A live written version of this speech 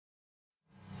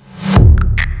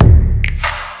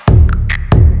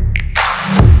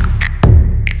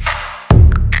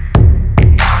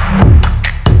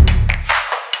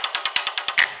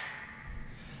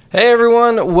Hey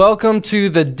everyone, welcome to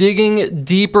the Digging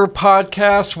Deeper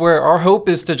podcast, where our hope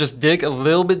is to just dig a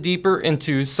little bit deeper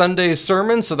into Sunday's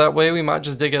sermon, so that way we might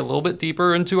just dig a little bit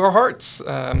deeper into our hearts.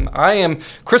 I am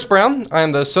Chris Brown. I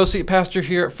am the associate pastor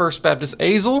here at First Baptist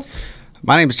Azle.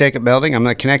 My name is Jacob Belding. I'm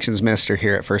the connections minister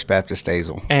here at First Baptist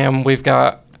Azle. And we've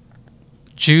got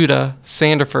Judah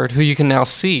Sanderford, who you can now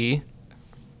see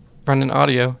running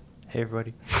audio. Hey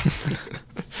everybody.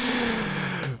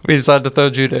 We decided to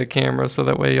throw Judah a camera so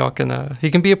that way y'all can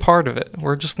he can be a part of it.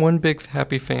 We're just one big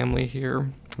happy family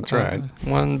here. That's right.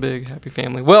 One big happy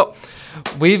family. Well,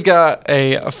 we've got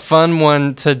a fun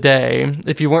one today.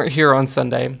 If you weren't here on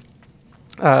Sunday,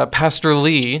 Pastor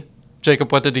Lee,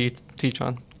 Jacob, what did he teach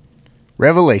on?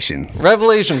 Revelation,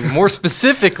 more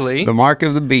specifically. the mark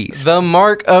of the beast. The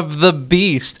mark of the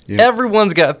beast. Yep.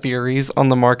 Everyone's got theories on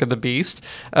the mark of the beast.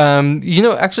 You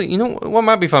know what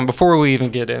might be fun before we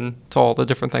even get into all the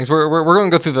different things. We're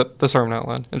going to go through the sermon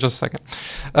outline in just a second.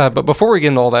 But before we get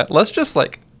into all that, let's just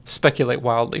speculate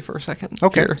wildly for a second.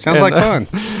 Okay, here. sounds like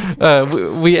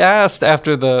fun. We asked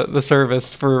after the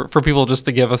service for people just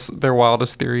to give us their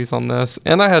wildest theories on this,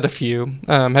 and I had a few.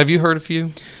 Have you heard a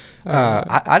few?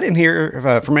 I didn't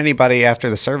hear from anybody after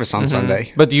the service on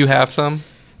Sunday. But do you have some?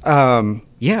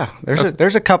 Yeah,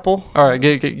 there's a couple. All right,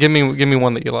 give me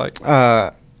one that you like.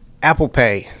 Apple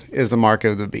Pay is the mark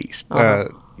of the beast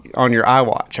on your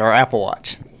iWatch or Apple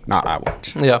Watch. Not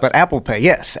iWatch. Yeah. But Apple Pay,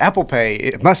 yes. Apple Pay,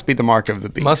 it must be the mark of the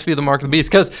beast. Must be the mark of the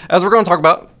beast. Because as we're going to talk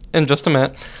about in just a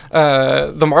minute,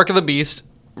 the mark of the beast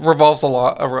revolves a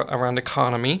lot around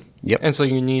economy. Yep. And so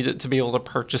you need it to be able to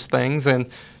purchase things. And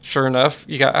sure enough,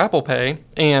 you got Apple Pay.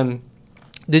 And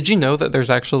did you know that there's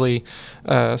actually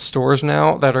stores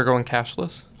now that are going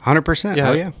cashless? 100%. Yeah.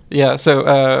 Oh, yeah. Yeah.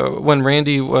 So when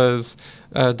Randy was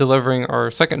delivering our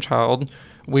second child,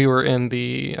 we were in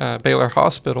the Baylor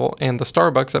Hospital, and the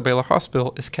Starbucks at Baylor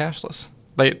Hospital is cashless.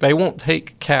 They won't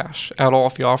take cash at all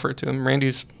if you offer it to them.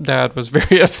 Randy's dad was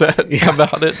very upset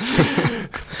about it.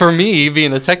 For me,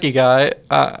 being a techie guy,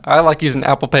 I like using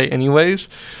Apple Pay anyways.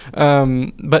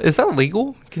 But is that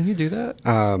legal? Can you do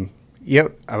that?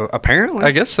 Yep, apparently.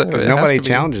 I guess so. Because It nobody has to be.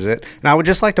 challenges it. And I would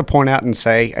just like to point out and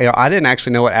say, I didn't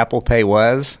actually know what Apple Pay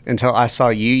was until I saw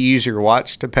you use your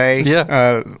watch to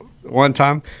pay one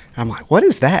time. I'm like, what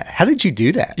is that? How did you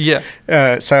do that? Yeah.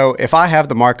 So if I have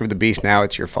the mark of the beast now,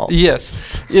 it's your fault. Yes.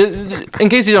 In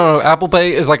case you don't know, Apple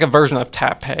Pay is like a version of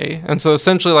Tap Pay. And so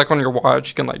essentially like on your watch,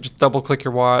 you can just double click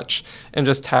your watch and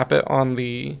just tap it on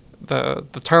the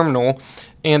terminal,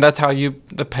 and that's how you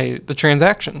pay the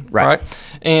transaction, right?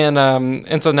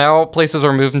 And so now places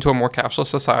are moving to a more cashless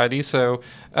society. So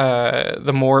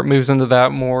the more it moves into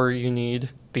that, more you need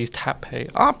these tap pay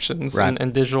options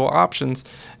and digital options.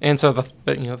 And so the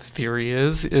theory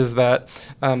is that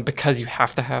because you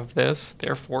have to have this,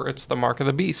 therefore it's the mark of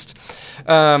the beast.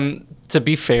 To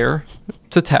be fair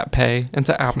to Tap Pay and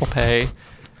to Apple Pay,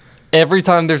 every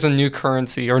time there's a new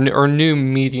currency or new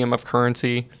medium of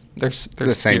currency, there's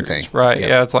the same theories, thing, right? Yep.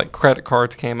 Yeah, it's like credit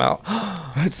cards came out.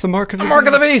 It's the mark of the beast. Mark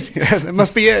of the beast. Yeah, that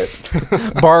must be it.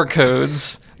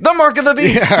 Barcodes, the mark of the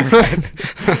beast. Yeah, right.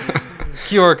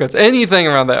 QR codes, anything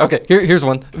around that. Okay, here's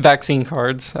one. Vaccine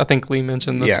cards. I think Lee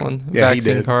mentioned this one. Yeah, he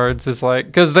Vaccine did. cards is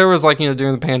because there was during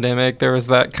the pandemic, there was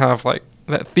that kind of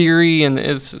that theory, and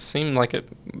it seemed like it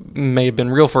may have been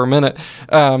real for a minute,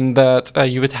 that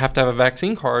you would have to have a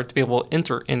vaccine card to be able to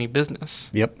enter any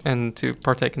business. Yep. And to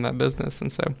partake in that business.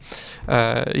 And so,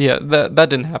 that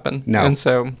didn't happen. No. And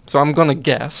so I'm going to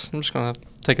guess. I'm just going to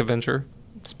take a venture.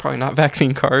 It's probably not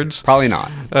vaccine cards. Probably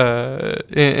not.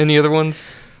 Any other ones?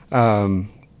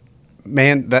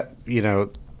 Man,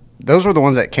 those were the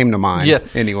ones that came to mind. Yeah.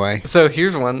 Anyway. So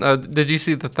here's one. Did you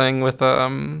see the thing with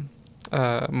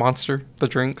Monster, the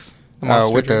drinks?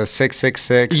 With the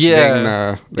 666 Yeah. being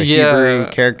the Yeah. Hebrew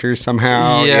characters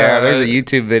somehow. Yeah. There's a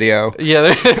YouTube video.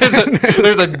 Yeah,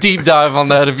 there's a deep dive on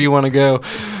that if you want to go.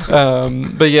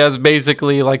 But yeah, it's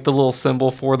basically like the little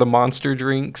symbol for the Monster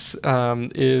drinks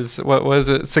is, what was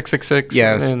it, 666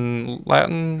 Yes. in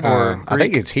Latin or I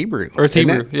think Greek? it's Hebrew. Or it's isn't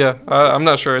Hebrew, it? yeah. I'm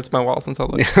not sure. It's been a while since I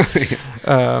looked.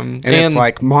 And it's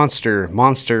like monster.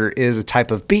 Monster is a type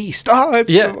of beast. Oh, it's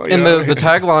Yeah, and the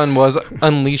tagline was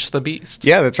 "Unleash the Beast."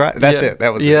 Yeah, that's right. That's it.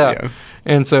 That was it. Yeah.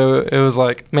 And so it was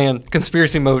like, man,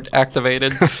 conspiracy mode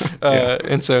activated.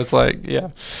 And so it's like, yeah.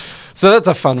 So that's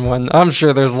a fun one. I'm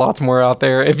sure there's lots more out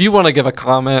there. If you want to give a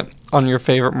comment on your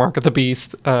favorite Mark of the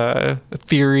Beast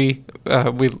theory,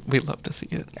 we'd love to see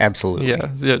it. Absolutely.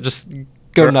 Yeah. Just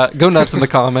go nuts in the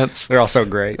comments. They're all so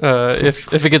great.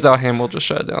 If it gets out of hand, we'll just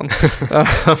shut it down.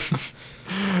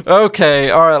 Okay,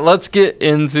 all right, let's get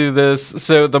into this.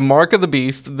 So the mark of the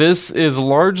beast, this is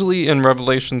largely in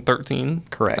Revelation 13.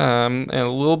 Correct. And a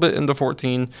little bit into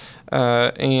 14.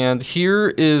 And here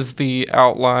is the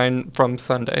outline from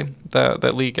Sunday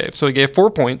that Lee gave. So he gave 4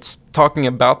 points talking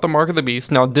about the mark of the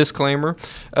beast. Now, disclaimer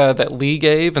that Lee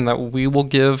gave and that we will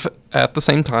give at the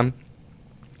same time.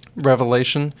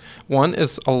 Revelation 1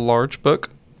 is a large book.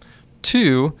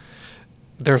 2,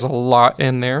 there's a lot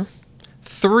in there.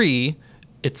 3,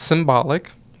 it's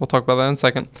symbolic. We'll talk about that in a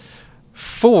second.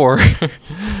 4,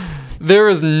 there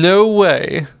is no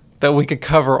way that we could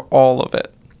cover all of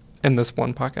it in this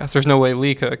one podcast. There's no way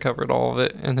Lee could have covered all of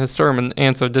it in his sermon.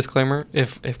 And so, disclaimer,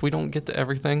 if we don't get to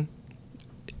everything,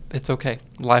 it's okay.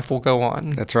 Life will go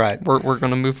on. That's right. We're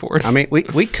going to move forward. I mean,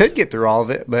 we could get through all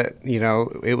of it, but,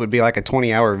 it would be like a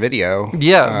 20-hour video.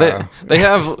 Yeah, they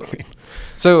have...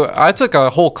 So I took a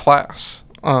whole class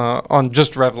on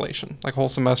just Revelation, like a whole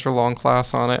semester-long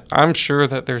class on it. I'm sure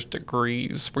that there's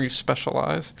degrees where you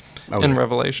specialize in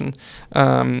Revelation.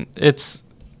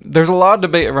 There's a lot of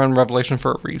debate around Revelation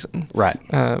for a reason, right?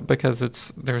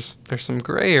 Because there's some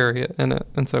gray area in it,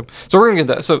 and so we're gonna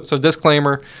get that. So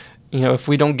disclaimer, if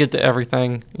we don't get to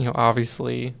everything,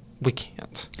 obviously we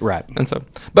can't, right? And so,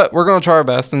 but we're gonna try our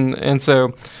best, and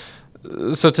so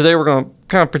today we're gonna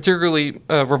kind of particularly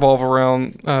revolve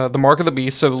around the mark of the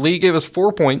beast. So Lee gave us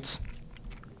 4 points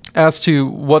as to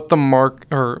what the mark,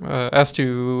 or as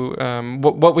to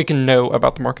what we can know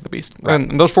about the mark of the beast. Right.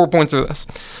 And those 4 points are this.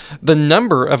 The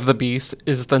number of the beast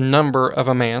is the number of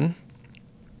a man.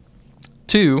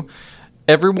 2,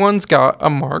 everyone's got a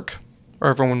mark, or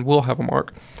everyone will have a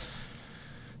mark.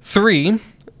 3,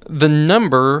 the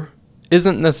number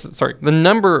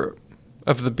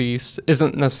of the beast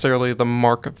isn't necessarily the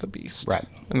mark of the beast. Right.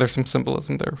 And there's some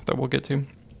symbolism there that we'll get to.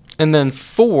 And then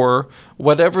 4,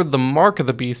 whatever the mark of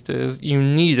the beast is, you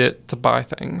need it to buy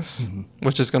things,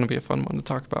 which is going to be a fun one to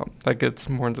talk about. That gets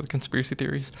more into the conspiracy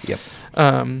theories. Yep.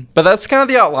 But that's kind of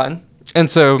the outline.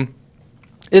 And so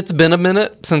it's been a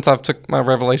minute since I've took my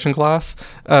Revelation class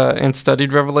and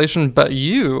studied Revelation. But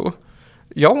y'all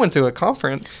went to a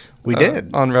conference. We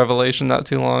did. On Revelation not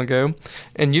too long ago.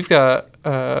 And you've got...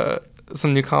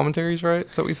 some new commentaries, right?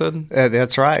 Is that what you said?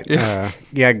 That's right.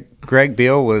 Yeah. Greg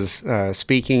Beale was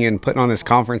speaking and putting on this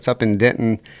conference up in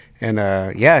Denton. And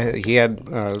he had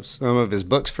some of his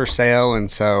books for sale.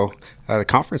 And so the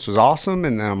conference was awesome.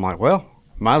 And then I'm like, well,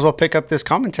 might as well pick up this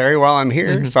commentary while I'm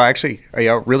here. Mm-hmm. So I actually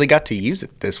really got to use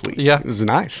it this week. Yeah. It was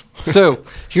nice. So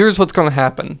here's what's going to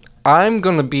happen. I'm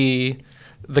going to be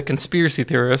the conspiracy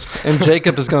theorist, and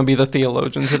Jacob is going to be the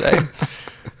theologian today.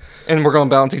 And we're going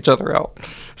to balance each other out.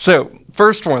 So,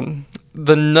 first one,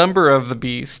 the number of the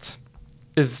beast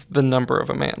is the number of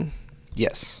a man.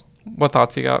 Yes. What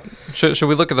thoughts you got? Should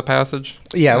we look at the passage?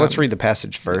 Yeah, let's read the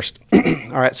passage first.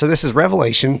 All right, so this is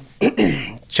Revelation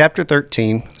chapter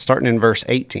 13, starting in verse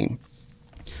 18.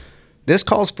 This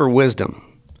calls for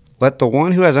wisdom. Let the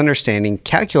one who has understanding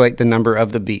calculate the number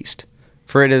of the beast,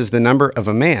 for it is the number of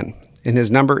a man, and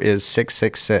his number is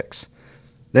 666.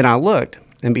 Then I looked,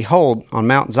 and behold, on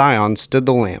Mount Zion stood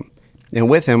the Lamb, and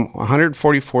with him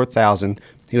 144,000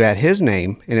 who had his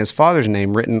name and his father's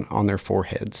name written on their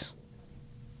foreheads.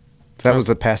 So that was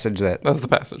the passage that... That's the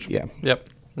passage. Yeah. Yep.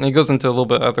 And he goes into a little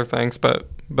bit of other things, but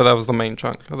that was the main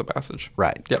chunk of the passage.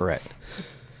 Right. Yep. Correct.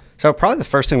 So probably the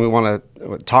first thing we want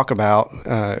to talk about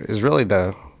is really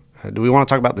do we want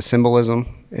to talk about the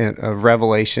symbolism of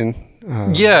Revelation?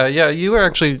 Yeah. You were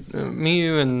actually,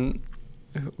 you and,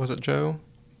 was it Joe?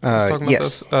 Talking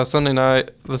yes. About this, Sunday night,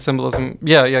 the symbolism.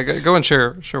 Yeah. Go and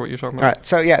share what you're talking about. All right.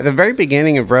 So the very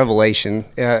beginning of Revelation,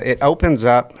 it opens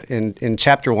up in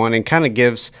chapter 1 and kind of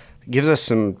gives us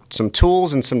some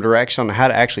tools and some direction on how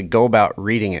to actually go about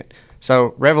reading it.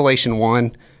 So Revelation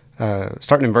 1,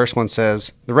 starting in verse 1,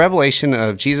 says, "The revelation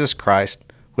of Jesus Christ,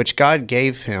 which God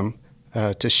gave him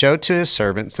to show to his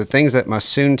servants the things that must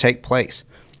soon take place.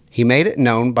 He made it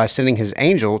known by sending his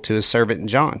angel to his servant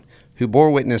John, who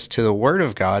bore witness to the word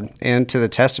of God and to the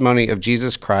testimony of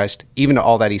Jesus Christ, even to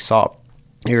all that he saw."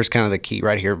 Here's kind of the key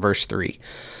right here, verse 3.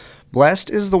 "Blessed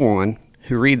is the one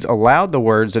who reads aloud the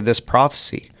words of this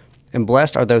prophecy, and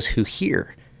blessed are those who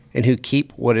hear and who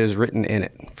keep what is written in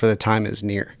it, for the time is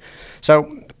near."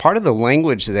 So part of the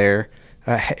language there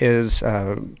is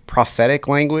prophetic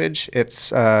language.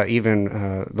 It's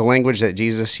even the language that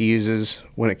Jesus uses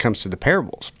when it comes to the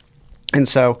parables. And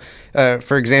so,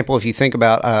 for example, if you think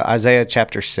about Isaiah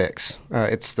chapter 6,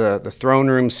 it's the throne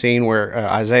room scene where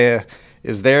Isaiah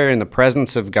is there in the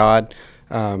presence of God.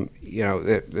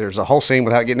 There's a whole scene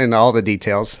without getting into all the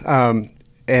details.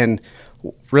 And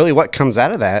really what comes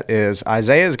out of that is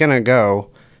Isaiah is going to go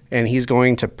and he's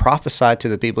going to prophesy to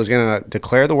the people. He's going to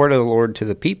declare the word of the Lord to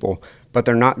the people, but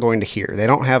they're not going to hear. They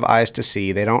don't have eyes to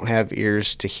see. They don't have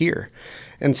ears to hear.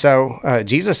 And so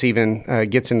Jesus even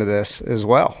gets into this as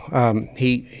well.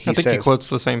 He I think says, he quotes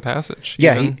the same passage.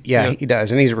 Yeah, he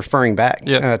does. And he's referring back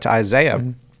to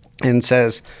Isaiah and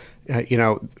says,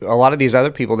 a lot of these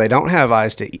other people, they don't have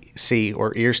eyes to see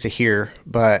or ears to hear,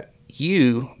 but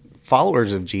you,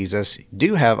 followers of Jesus,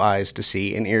 do have eyes to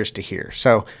see and ears to hear.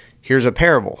 So here's a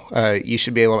parable. You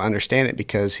should be able to understand it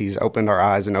because he's opened our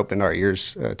eyes and opened our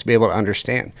ears to be able to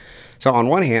understand. So on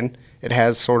one hand, it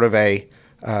has sort of a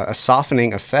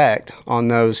softening effect on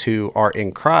those who are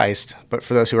in Christ, but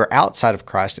for those who are outside of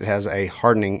Christ, it has a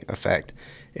hardening effect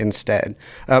instead.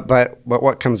 But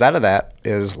what comes out of that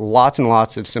is lots and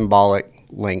lots of symbolic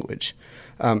language.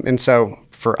 And so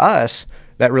for us,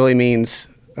 that really means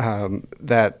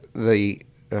that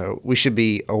we should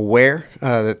be aware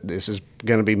that this is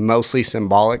going to be mostly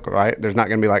symbolic, right? There's not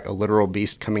going to be like a literal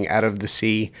beast coming out of the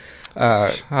sea.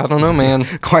 I don't know, man.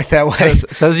 Quite that way.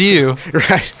 Says you.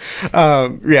 Right.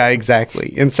 Yeah,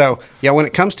 exactly. And so, when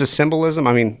it comes to symbolism,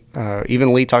 I mean,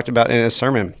 even Lee talked about in his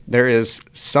sermon, there is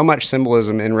so much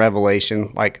symbolism in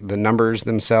Revelation, like the numbers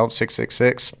themselves,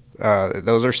 666.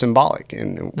 Those are symbolic,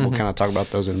 and we'll kind of talk about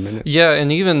those in a minute. Yeah,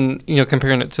 and even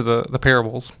comparing it to the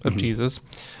parables of Jesus,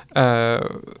 in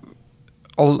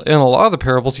a lot of the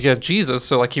parables you had Jesus,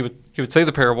 so like he would say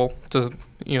the parable to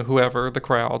whoever, the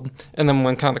crowd, and then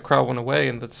when kind of the crowd went away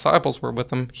and the disciples were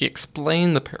with him, he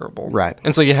explained the parable. Right.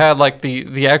 And so you had like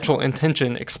the actual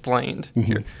intention explained.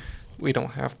 Here, we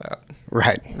don't have that.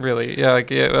 Right. Really,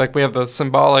 like we have the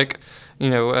symbolic,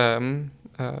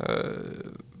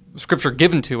 scripture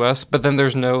given to us, but then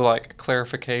there's no like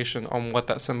clarification on what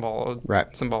that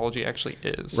symbology actually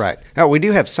is. Right. Now, we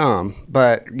do have some,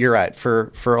 but you're right.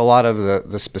 For a lot of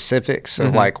the specifics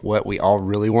of like what we all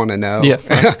really want to know,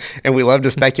 and we love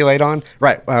to speculate on,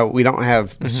 right? We don't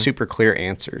have super clear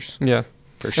answers. Yeah.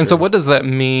 For sure. And so, what does that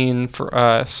mean for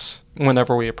us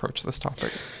whenever we approach this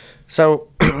topic? So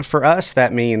for us,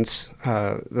 that means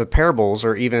the parables,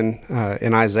 or even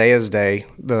in Isaiah's day,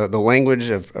 the language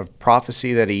of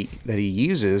prophecy that he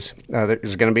uses,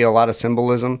 there's going to be a lot of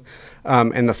symbolism.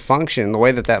 And the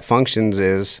way that functions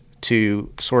is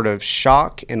to sort of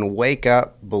shock and wake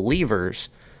up believers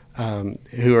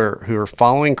who are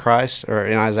following Christ, or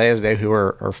in Isaiah's day, who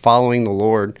are following the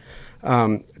Lord,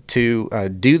 to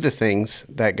do the things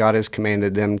that God has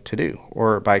commanded them to do,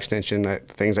 or by extension, the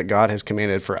things that God has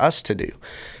commanded for us to do.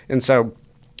 And so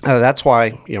that's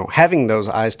why, having those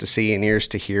eyes to see and ears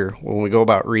to hear, when we go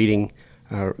about reading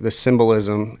the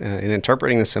symbolism and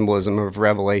interpreting the symbolism of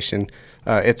Revelation,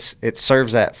 it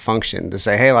serves that function to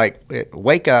say, hey,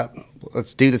 wake up,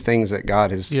 let's do the things that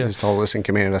God has told us and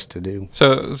commanded us to do.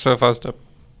 So if I was to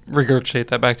regurgitate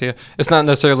that back to you, it's not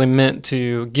necessarily meant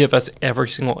to give us every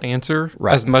single answer,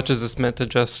 as much as it's meant to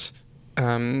just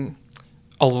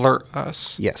alert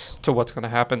us to what's going to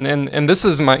happen. And this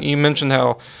is you mentioned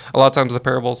how a lot of times the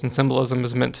parables and symbolism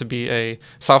is meant to be a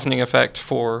softening effect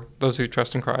for those who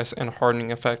trust in Christ and a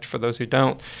hardening effect for those who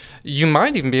don't. You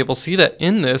might even be able to see that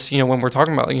in this, when we're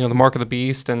talking about, the mark of the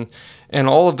beast and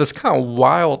all of this kind of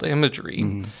wild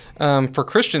imagery. For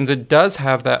Christians, it does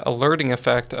have that alerting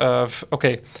effect of,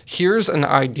 okay, here's an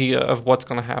idea of what's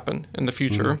going to happen in the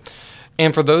future.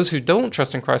 And for those who don't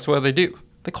trust in Christ, what do?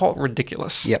 They call it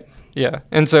ridiculous. Yep. Yeah.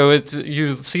 And so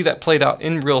you see that played out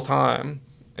in real time,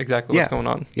 exactly what's going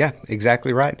on. Yeah,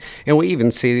 exactly right. And we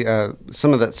even see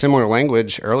some of that similar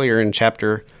language earlier in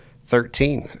chapter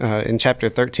 13. In chapter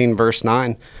 13, verse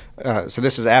 9. So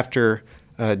this is after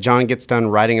John gets done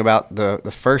writing about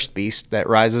the first beast that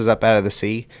rises up out of the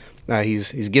sea.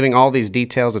 He's giving all these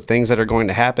details of things that are going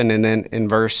to happen. And then in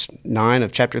verse 9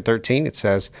 of chapter 13, it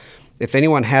says, if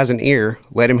anyone has an ear,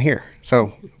 let him hear.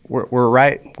 So we're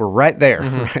right there,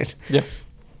 right?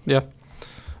 Yeah.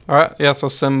 All right. Yeah. So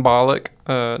symbolic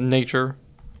nature.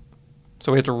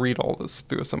 So we have to read all this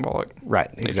through a symbolic. Right.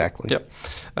 nature. Exactly. Yep.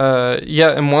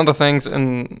 And one of the things,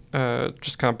 and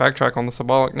just kind of backtrack on the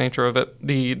symbolic nature of it,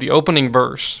 the opening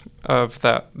verse of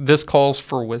that, this calls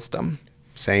for wisdom.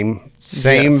 Same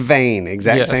vein,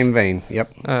 exact same vein.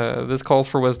 Yep. This calls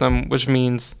for wisdom, which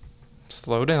means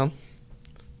slow down,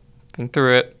 think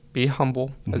through it, be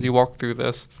humble as you walk through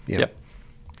this. Yep.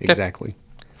 Exactly.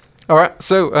 All right.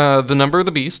 So the number of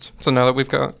the beast. So now that we've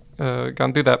gone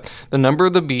through that, the number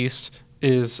of the beast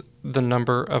is the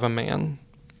number of a man.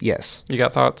 Yes. You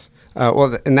got thoughts?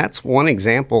 And that's one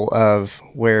example of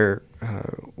where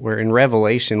in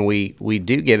Revelation we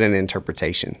do get an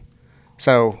interpretation.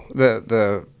 So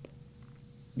the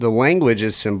language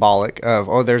is symbolic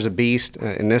of, there's a beast,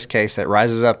 in this case, that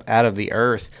rises up out of the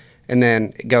earth, And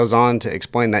then it goes on to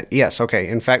explain that, yes, okay,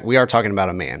 in fact, we are talking about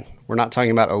a man. We're not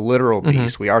talking about a literal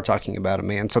beast. We are talking about a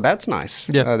man. So that's nice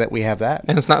that we have that.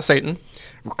 And it's not Satan.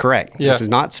 Correct. Yeah. This is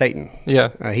not Satan.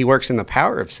 Yeah. He works in the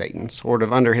power of Satan, sort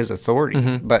of under his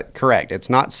authority. But correct, it's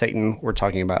not Satan. We're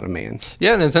talking about a man.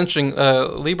 Yeah, and it's interesting.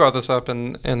 Lee brought this up,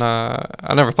 and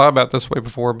I never thought about it this way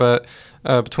before, but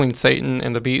between Satan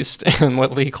and the beast and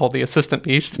what Lee called the assistant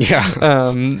beast,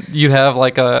 you have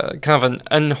like a kind of an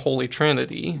unholy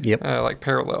trinity, like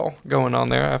parallel going on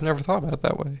there. I've never thought about it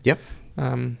that way. Yep.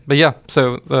 But yeah,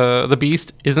 so the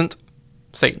beast isn't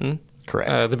Satan.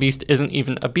 Correct. The beast isn't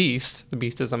even a beast. The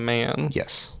beast is a man.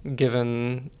 Yes.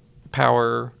 Given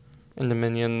power and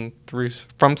dominion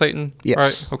from Satan.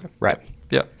 Yes. Right. Okay. Right.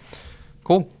 Yeah.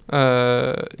 Cool.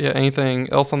 Anything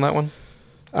else on that one?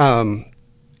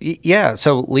 Yeah.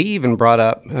 So Lee even brought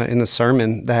up in the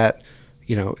sermon that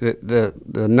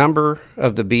the number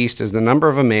of the beast is the number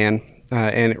of a man,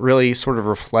 and it really sort of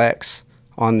reflects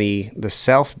on the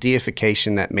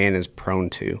self-deification that man is prone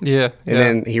to. Yeah. And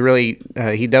then he really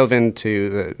he dove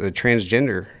into the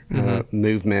transgender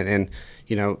movement, and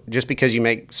just because you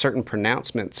make certain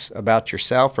pronouncements about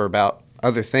yourself or about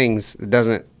other things,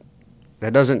 that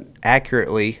doesn't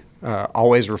accurately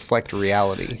always reflect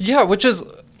reality. Yeah, which is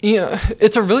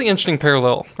it's a really interesting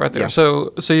parallel right there. Yeah.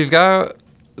 So you've got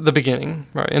the beginning,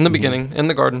 right? In the beginning, in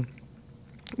the garden,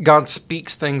 God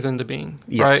speaks things into being,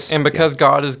 right? And because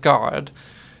God is God,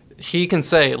 he can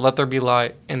say, let there be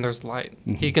light, and there's light.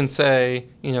 He can say,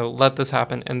 let this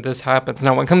happen, and this happens.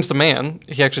 Now, when it comes to man,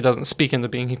 he actually doesn't speak into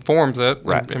being. He forms it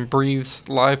and breathes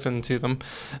life into them.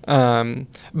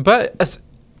 But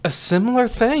a similar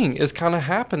thing is kind of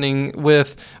happening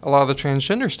with a lot of the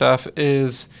transgender stuff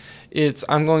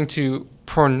I'm going to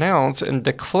pronounce and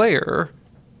declare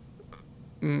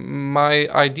my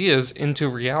ideas into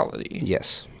reality.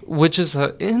 Yes. Which is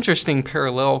an interesting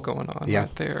parallel going on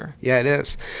right there. Yeah, it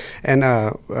is. And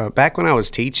back when I was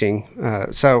teaching,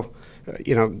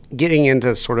 getting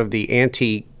into sort of the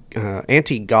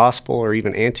anti-gospel or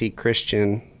even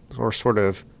anti-Christian or sort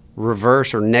of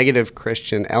reverse or negative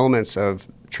Christian elements of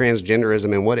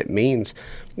transgenderism and what it means.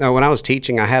 Now, when I was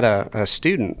teaching, I had a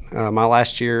student my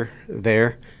last year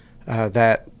there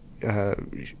that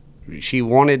she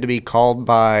wanted to be called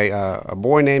by a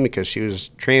boy name because she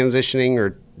was transitioning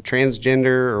or transgender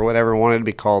or whatever, wanted to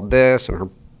be called this, and her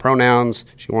pronouns,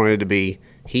 she wanted to be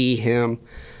he, him.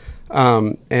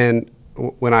 And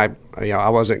when I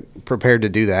wasn't prepared to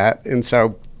do that. And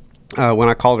so when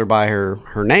I called her by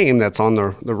her name that's on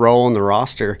the roll and the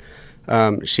roster,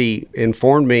 she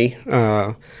informed me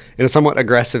in a somewhat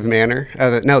aggressive manner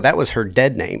that no, that was her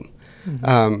dead name.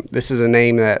 This is a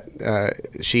name that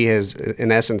she has,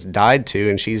 in essence, died to,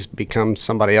 and she's become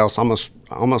somebody else, almost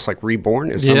like reborn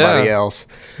as somebody else.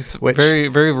 It's very,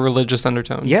 very religious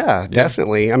undertones. Yeah,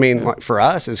 definitely. I mean, like for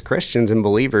us as Christians and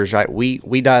believers, right?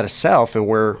 We die to self, and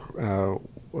we're,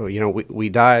 we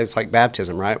die. It's like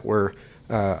baptism, right? We're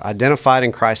identified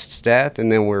in Christ's death,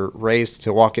 and then we're raised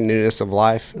to walk in newness of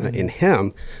life in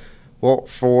Him. Well,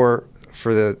 for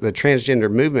the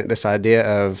transgender movement, this idea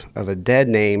of a dead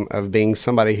name, of being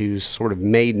somebody who's sort of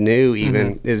made new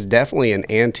even, is definitely an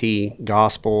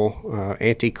anti-gospel,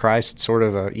 anti-Christ sort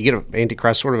of you get an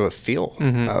anti-Christ sort of a feel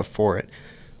for it,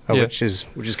 which is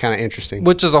kind of interesting.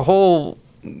 Which is a whole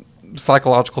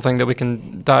psychological thing that we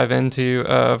can dive into,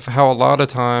 of how a lot of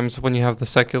times when you have the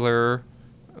secular,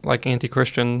 like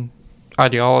anti-Christian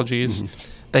ideologies,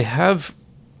 they have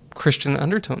Christian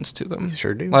undertones to them.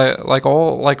 Sure do. Like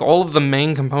all of the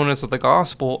main components of the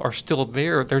gospel are still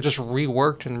there. They're just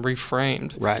reworked and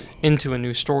reframed into a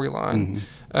new storyline.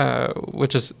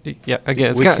 Which is,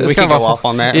 again, we can go off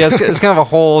on that. Yeah, it's kind of a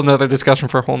whole nother discussion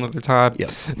for a whole nother time.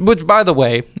 Yep. Which, by the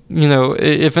way,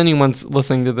 if anyone's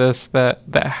listening to this that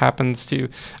happens to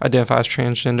identify as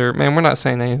transgender, man, we're not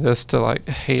saying any of this to like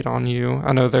hate on you.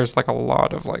 I know there's like a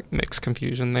lot of like mixed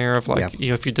confusion there of like,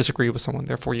 if you disagree with someone,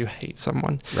 therefore you hate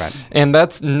someone. Right. And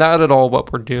that's not at all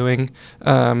what we're doing.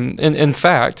 In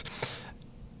fact,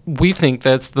 we think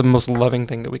that's the most loving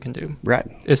thing that we can do. Right.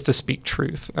 Is to speak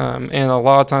truth. And a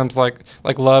lot of times, like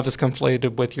love is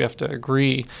conflated with you have to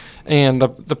agree. And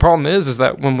the problem is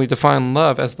that when we define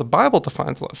love as the Bible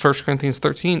defines love, 1 Corinthians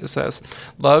 13, it says,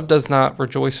 love does not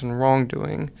rejoice in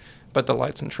wrongdoing, but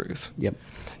delights in truth. Yep.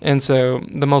 And so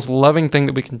the most loving thing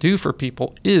that we can do for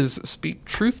people is speak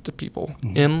truth to people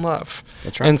in love.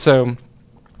 That's right. And so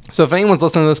if anyone's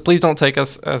listening to this, please don't take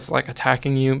us as like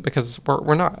attacking you, because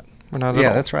we're not. We're not at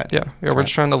all. That's right. Yeah, we're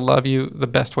just trying to love you the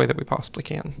best way that we possibly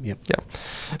can. Yep. Yeah.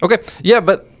 Okay. Yeah,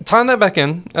 but tying that back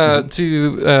in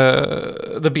to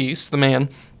the beast, the man,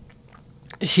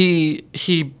 he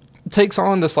takes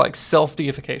on this like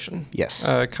self-deification, Yes.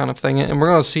 kind of thing, and we're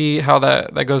going to see how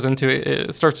that goes into it.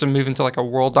 It starts to move into like a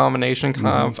world domination kind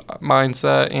of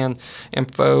mindset and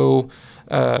faux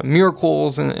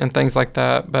miracles and things like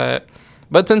that. But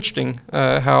it's interesting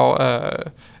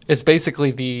how it's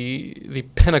basically the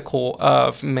pinnacle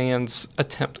of man's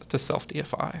attempt to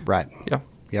self-deify. Right. Yeah.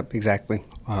 Yep. Exactly.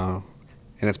 And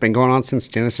it's been going on since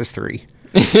Genesis 3.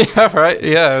 Yeah, right.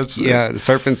 Yeah. The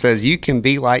serpent says, you can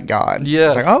be like God.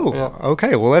 Yes, It's like, yeah.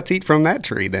 okay, well, let's eat from that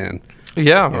tree then.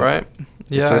 Yeah, right.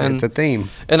 Yeah. It's a theme.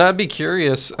 And I'd be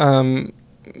curious.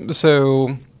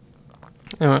 So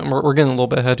we're getting a little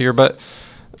bit ahead here, but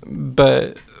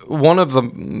one of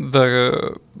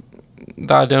the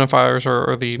identifiers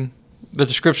or the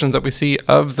descriptions that we see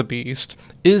of the beast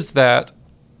is that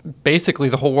basically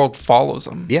the whole world follows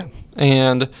him. Yeah.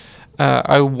 And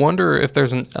I wonder if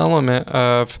there's an element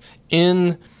of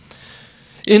in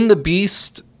the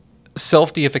beast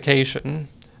self-deification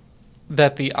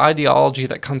that the ideology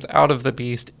that comes out of the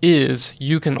beast is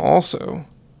you can also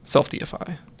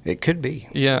self-deify. It could be.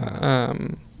 Yeah.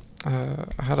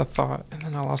 I had a thought and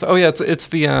then I lost it. Oh yeah, it's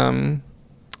the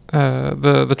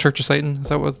Church of Satan. Is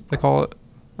that what they call it?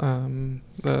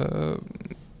 The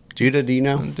Judah, do you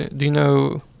know? do you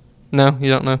know? No, you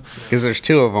don't know. Because there's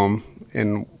two of them,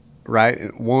 and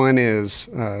right, one is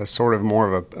sort of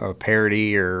more of a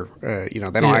parody, or they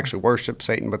don't Yeah. actually worship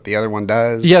Satan, but the other one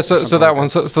does. Yeah, or so something that like one.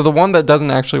 So the one that doesn't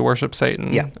actually worship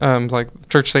Satan. Yeah. Like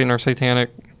Church of Satan or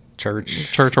Satanic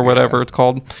Church or whatever it's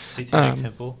called. Satanic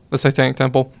Temple. The Satanic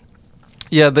Temple.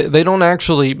 Yeah, they don't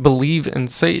actually believe in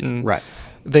Satan. Right.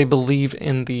 They believe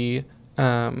in the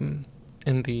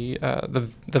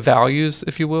values,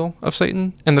 if you will, of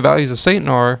Satan. And the values of Satan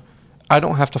are, I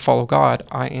don't have to follow God.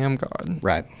 I am God.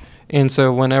 Right. And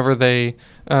so whenever they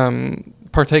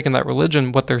partake in that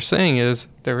religion, what they're saying is,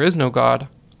 there is no God.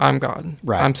 I'm God.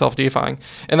 Right. I'm self-deifying.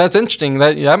 And that's interesting.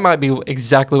 That might be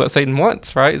exactly what Satan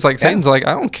wants, right? It's like Satan's like,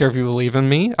 I don't care if you believe in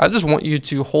me. I just want you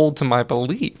to hold to my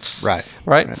beliefs. Right.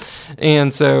 Right?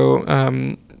 And so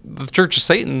the Church of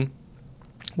Satan,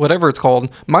 whatever it's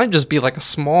called, might just be like a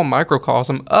small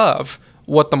microcosm of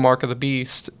what the mark of the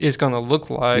beast is going to look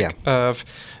like. Of,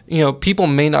 people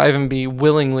may not even be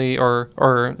willingly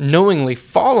or knowingly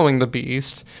following the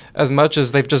beast as much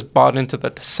as they've just bought into the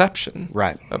deception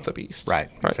Right. of the beast. Right.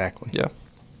 Exactly. Yeah.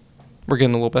 We're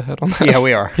getting a little bit ahead on that. Yeah,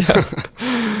 we are.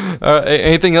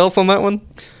 Anything else on that one?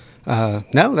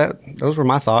 No, those were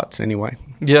my thoughts anyway.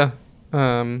 Yeah.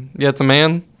 It's a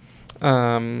man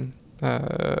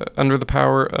under the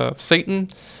power of Satan.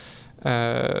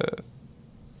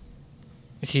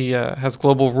 He has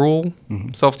global rule,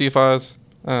 self-deifies,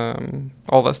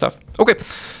 all that stuff. Okay.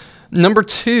 Number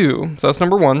 2, so that's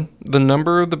number 1. The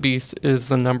number of the beast is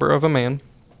the number of a man.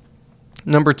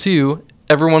 Number 2,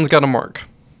 everyone's got a mark.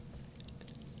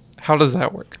 How does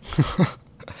that work?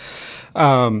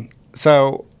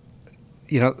 So,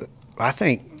 I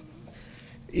think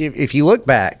if you look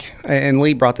back, and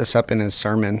Lee brought this up in his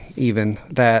sermon even,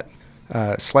 that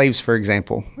slaves, for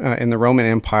example, in the Roman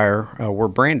Empire were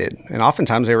branded, and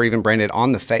oftentimes they were even branded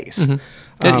on the face.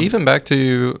 Yeah, even back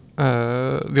to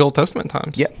the Old Testament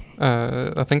times. Yeah.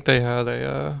 I think they had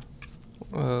a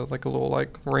like a little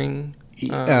like ring.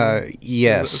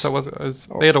 Yes.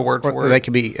 They had a word Or for they it.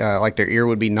 could be like their ear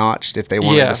would be notched if they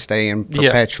wanted Yeah. to stay in Yeah.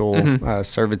 perpetual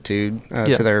servitude Yeah.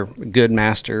 to their good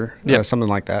master, Yeah. something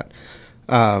like that.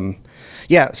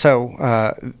 So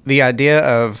the idea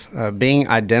of being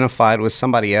identified with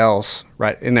somebody else,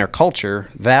 right, in their culture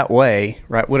that way,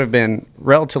 right, would have been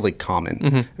relatively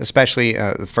common, especially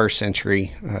the first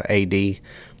century AD.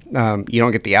 You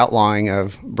don't get the outlawing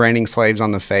of branding slaves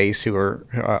on the face who are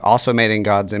also made in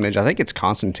God's image. I think it's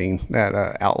Constantine that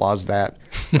outlaws that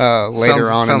later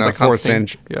on in the like fourth Constantine.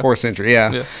 century. Yeah. Fourth century,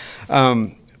 yeah. Yeah.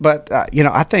 But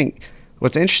I think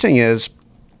what's interesting is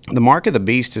the mark of the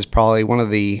beast is probably one of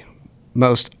the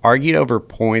most argued over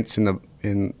points in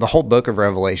the whole book of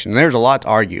Revelation. There's a lot to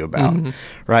argue about,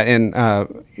 right? And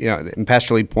and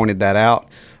Pastor Lee pointed that out.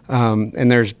 And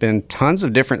there's been tons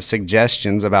of different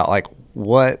suggestions about like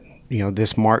what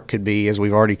this mark could be, as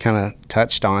we've already kind of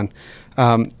touched on.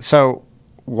 So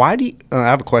why do you, I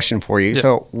have a question for you. Yeah.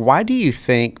 So why do you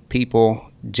think people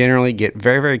generally get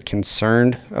very, very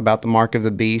concerned about the mark of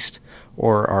the beast,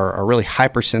 or are really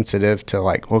hypersensitive to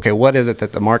like, okay, what is it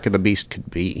that the mark of the beast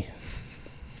could be?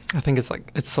 I think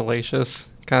it's salacious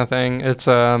kind of thing. It's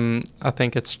I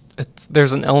think it's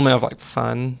there's an element of like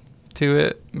fun to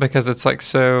it because it's like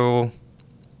so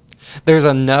there's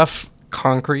enough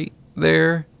concrete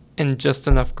there and just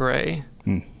enough gray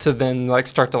to then like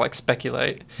start to like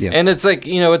speculate. Yeah. And it's like,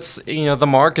 it's the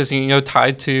mark is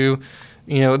tied to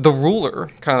the ruler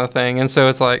kind of thing. And so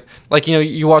it's like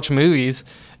you watch movies,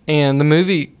 and the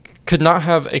movie could not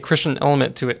have a Christian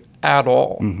element to it at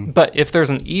all. But if there's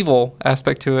an evil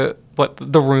aspect to it,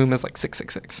 the room is like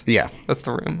 666. Yeah, that's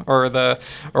the room, or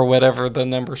whatever the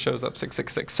number shows up,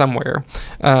 666 somewhere.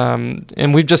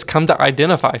 And we've just come to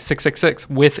identify 666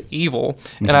 with evil.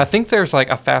 And I think there's like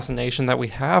a fascination that we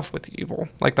have with evil.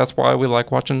 Like that's why we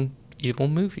like watching evil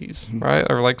movies, right?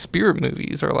 Or like spirit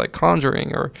movies, or like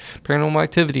Conjuring, or Paranormal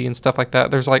Activity and stuff like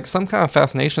that. There's like some kind of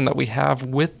fascination that we have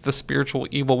with the spiritual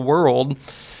evil world.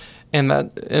 And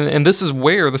this is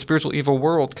where the spiritual evil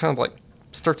world kind of like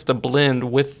starts to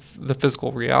blend with the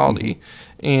physical reality.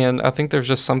 And I think there's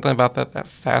just something about that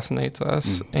fascinates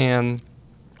us. And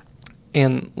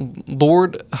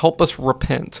Lord, help us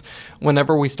repent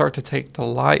whenever we start to take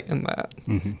delight in that.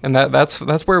 And that's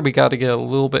where we got to get a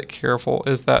little bit careful,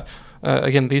 is that,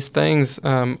 again, these things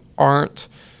aren't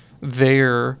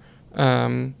there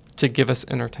to give us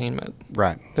entertainment.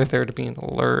 Right. They're there to be an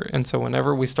alert. And so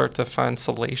whenever we start to find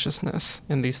salaciousness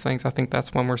in these things, I think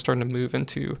that's when we're starting to move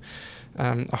into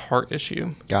a heart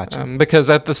issue. Gotcha. Because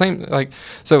at the same,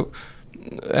 as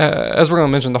we're going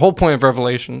to mention, the whole point of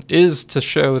Revelation is to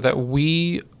show that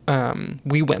we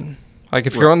win. Like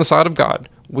if you're on the side of God,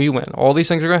 we win. All these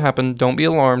things are going to happen. Don't be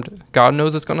alarmed. God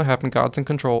knows it's going to happen. God's in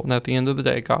control. And at the end of the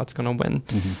day, God's going to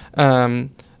win.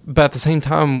 But at the same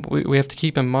time, we have to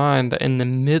keep in mind that in the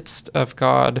midst of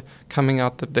God coming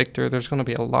out the victor, there's going to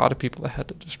be a lot of people that head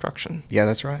to destruction. Yeah,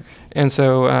 that's right. And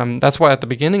so that's why at the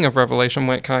beginning of Revelation,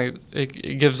 when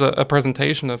it gives a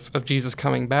presentation of Jesus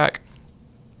coming back,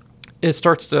 it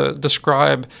starts to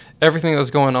describe everything that's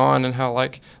going on and how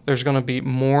like there's going to be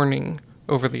mourning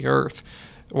over the earth.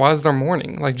 Why is there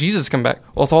mourning? Like Jesus come back.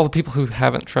 Well, it's all the people who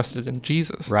haven't trusted in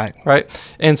Jesus. Right.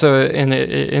 And so, it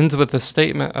ends with this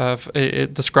statement of,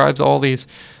 it describes all these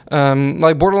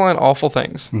like borderline awful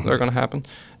things that are going to happen.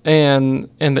 And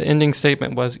the ending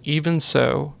statement was, even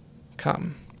so,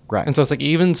 come. Right. And so it's like,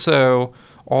 even so,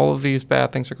 all of these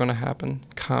bad things are going to happen,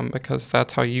 come, because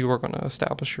that's how you are going to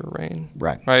establish your reign.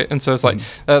 Right. And so it's like,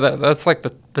 that's like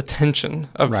the tension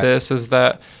of this, is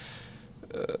that,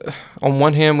 on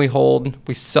one hand, we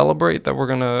celebrate that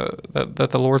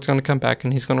that the Lord's going to come back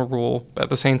and He's going to rule. But at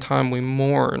the same time, we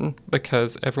mourn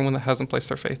because everyone that hasn't placed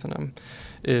their faith in Him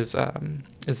is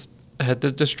head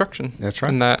to destruction. That's right.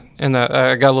 And that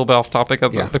I got a little bit off topic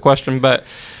of the question, but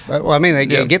well, I mean,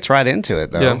 it gets right into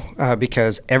it though,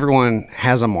 because everyone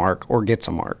has a mark or gets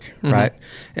a mark, right?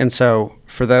 And so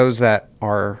for those that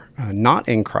are not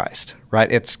in Christ,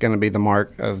 right, it's going to be the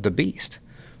mark of the beast.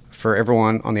 For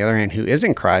everyone, on the other hand, who is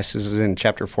in Christ, this is in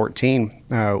chapter 14,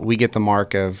 we get the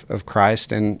mark of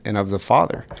Christ and of the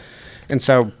Father. And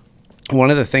so one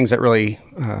of the things that really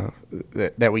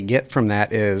that we get from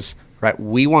that is, right,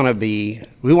 we want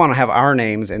to have our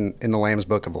names in the Lamb's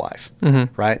Book of Life,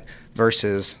 right,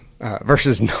 versus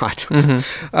not.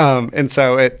 And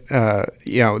so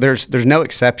there's no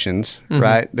exceptions,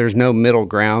 right? There's no middle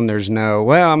ground. There's no,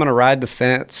 well, I'm going to ride the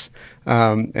fence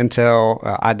until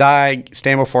I die,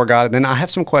 stand before God, and then I have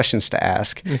some questions to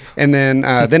ask, and then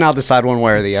I'll decide one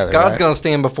way or the other. God's going to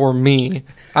stand before me.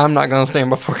 I'm not going to stand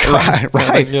before God.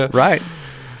 Right.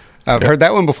 I've heard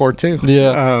that one before too.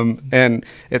 Yeah. And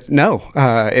it's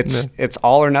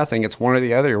all or nothing. It's one or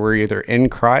the other. We're either in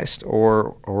Christ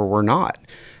or we're not.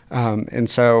 And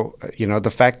so,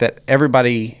 the fact that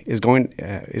everybody is going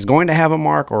to have a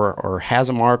mark or has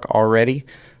a mark already,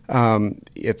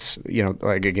 it's,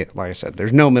 like I said,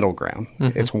 there's no middle ground.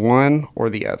 It's one or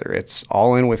the other. It's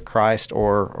all in with Christ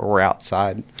or we're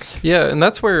outside. Yeah. And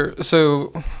that's where,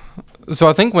 so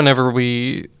I think whenever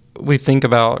we think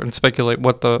about and speculate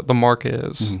what the mark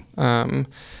is,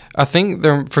 I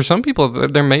think for some people,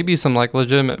 there may be some like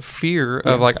legitimate fear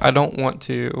of like, I don't want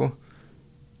to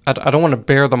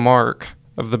bear the mark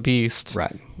of the beast,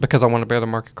 right? Because I want to bear the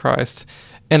mark of Christ.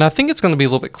 And I think it's going to be a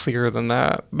little bit clearer than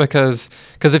that, because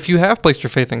if you have placed your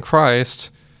faith in Christ,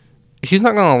 He's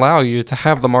not going to allow you to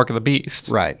have the mark of the beast.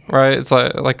 Right. It's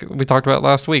like we talked about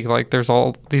last week. Like there's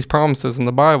all these promises in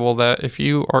the Bible that if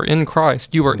you are in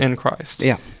Christ, you are in Christ.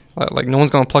 Yeah. Like no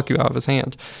one's going to pluck you out of His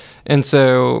hand. And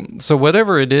so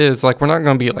whatever it is, like we're not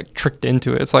going to be like tricked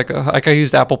into it. It's like I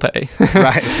used Apple Pay.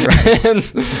 Right.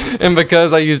 and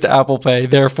because I used Apple Pay,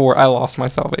 therefore I lost my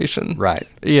salvation. Right.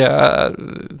 Yeah.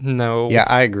 No. Yeah,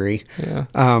 I agree. Yeah.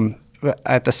 But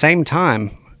at the same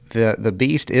time, the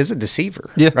beast is a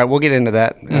deceiver. Yeah. Right. We'll get into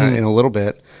that in a little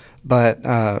bit. But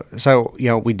so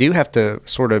we do have to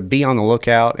sort of be on the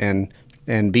lookout and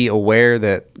be aware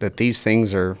that these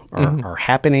things are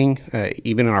happening,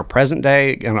 even in our present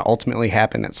day, going to ultimately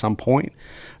happen at some point.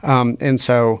 And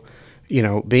so,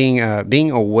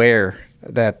 being aware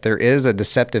that there is a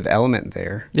deceptive element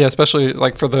there. Yeah, especially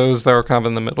like for those that are kind of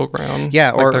in the middle ground.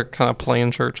 Yeah, like or they're kind of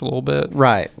playing church a little bit.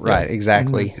 Right,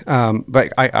 exactly.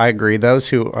 But I agree. Those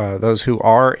who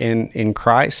are in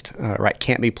Christ, right,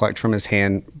 can't be plucked from His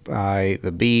hand by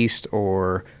the beast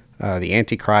or the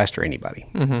Antichrist or anybody.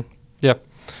 Yeah,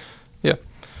 yeah.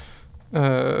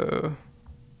 So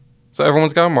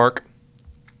everyone's got a mark.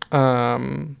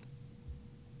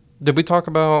 Did we talk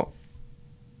about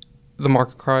the mark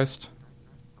of Christ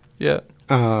yet?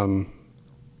 No.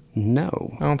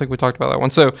 I don't think we talked about that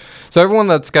one. So everyone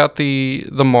that's got the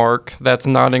mark that's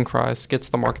not in Christ gets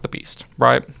the mark of the beast,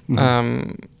 right?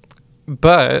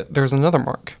 But there's another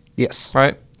mark, Yes.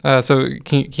 right? So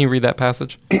can you read that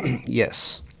passage?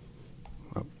 Yes.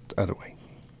 Oh, the other way.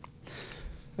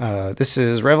 This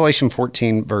is Revelation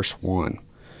 14, verse 1.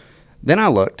 Then I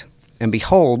looked, and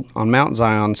behold, on Mount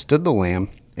Zion stood the Lamb,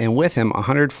 and with him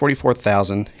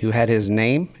 144,000 who had his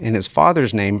name and his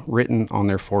father's name written on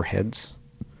their foreheads.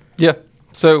 Yeah.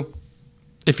 So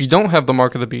if you don't have the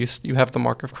mark of the beast, you have the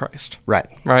mark of Christ. Right.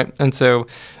 Right. And so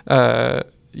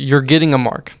you're getting a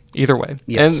mark either way.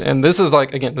 Yes. And this is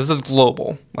like, again, this is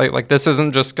global. Like this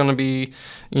isn't just going to be,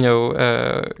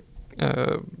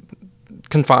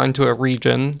 confined to a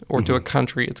region or to a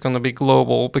country. It's going to be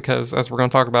global because, as we're going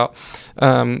to talk about,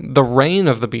 the reign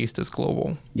of the beast is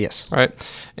global. Yes. Right.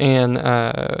 And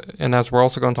as we're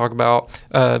also going to talk about,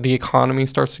 the economy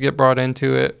starts to get brought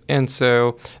into it. And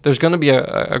so there's going to be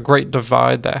a great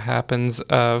divide that happens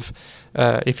of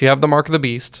if you have the mark of the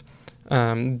beast,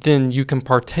 then you can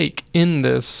partake in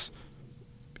this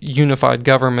unified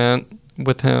government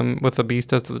with the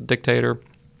beast as the dictator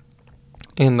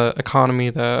and the economy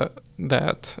that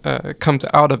comes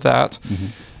out of that.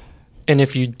 And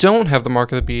if you don't have the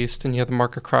mark of the beast and you have the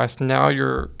mark of Christ, now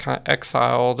you're kind of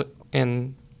exiled,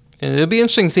 and it'll be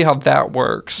interesting to see how that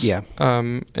works. Yeah.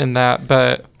 In that,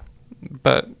 but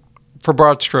for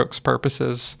broad strokes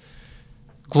purposes,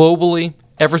 globally,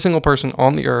 every single person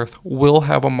on the earth will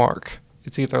have a mark.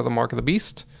 It's either the mark of the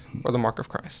beast or the mark of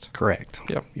Christ. Correct.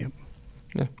 Yep. Yep.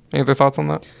 Yeah. Any other thoughts on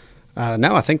that?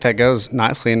 No, I think that goes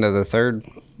nicely into the third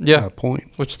point.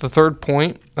 Which the third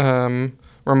point,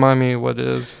 remind me what it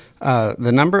is.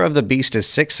 The number of the beast is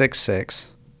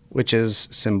 666, which is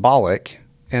symbolic,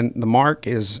 and the mark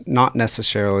is not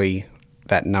necessarily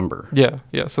that number.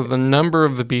 Yeah. So the number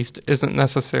of the beast isn't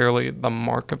necessarily the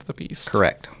mark of the beast.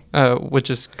 Correct. Which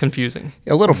is confusing.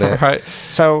 A little bit. Right.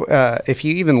 So if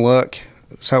you even look,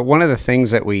 so one of the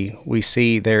things that we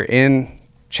see there in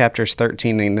chapters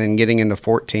 13 and then getting into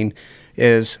 14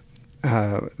 is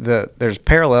there's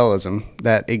parallelism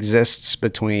that exists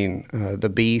between the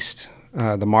beast,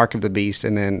 the mark of the beast,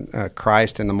 and then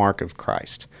Christ and the mark of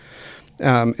Christ.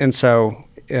 And so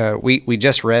we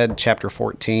just read chapter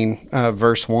 14,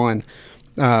 verse 1.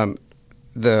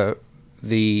 The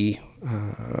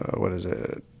what is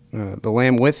it? The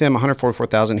Lamb with him,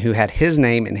 144,000 who had his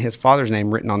name and his father's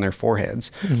name written on their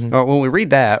foreheads. When we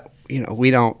read that,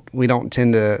 we don't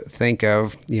tend to think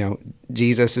of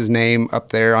Jesus' name up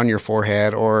there on your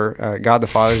forehead or God the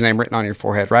Father's name written on your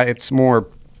forehead, right? It's more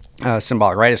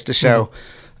symbolic, right? It's to show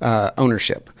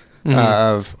ownership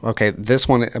of, okay, this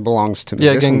one belongs to me.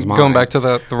 Yeah, this again, one's mine. going back to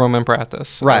the Roman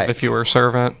practice. Right. If you were a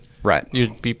servant, Right.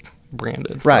 you'd be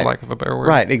branded, Right. for lack of a better word.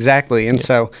 Right, exactly. And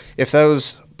so if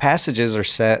those passages are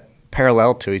set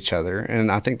parallel to each other,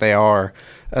 and I think they are,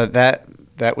 that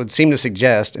would seem to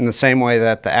suggest, in the same way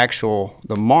that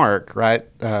the mark, right,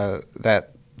 that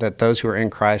those who are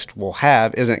in Christ will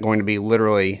have, isn't going to be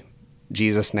literally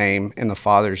Jesus' name and the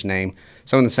Father's name.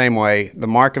 So in the same way, the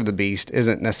mark of the beast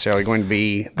isn't necessarily going to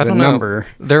be the number.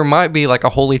 There might be like a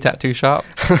holy tattoo shop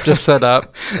just set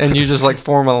up, and you just like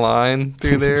form a line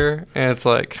through there, and it's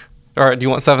like, all right, do you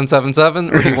want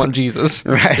 777 or do you want Jesus?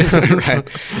 Right.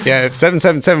 Yeah, if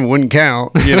 777 wouldn't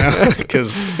count,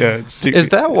 because it's too. Is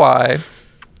that why?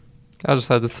 I just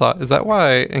had the thought. Is that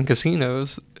why in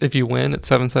casinos, if you win, it's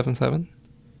 777?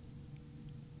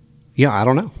 Yeah, I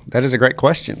don't know. That is a great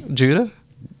question. Judah?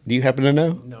 Do you happen to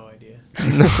know? No idea.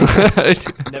 No.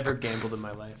 Never gambled in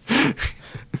my life.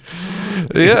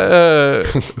 Yeah.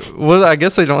 Well, I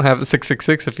guess they don't have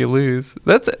 666 if you lose.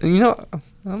 That's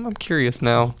I'm curious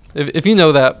now. If you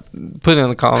know that, put it in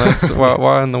the comments.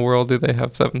 Why in the world do they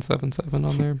have 777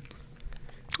 on there?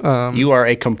 You are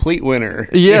a complete winner.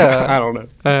 Yeah. I don't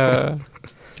know.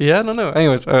 Yeah, I don't know.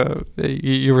 Anyways,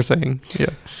 you were saying, yeah.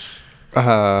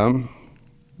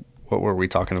 What were we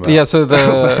talking about? Yeah, so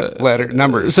the letter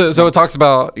numbers. So it talks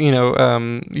about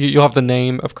you'll have the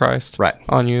name of Christ right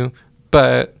on you,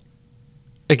 but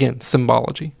again,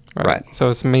 symbology. Right. So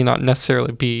it may not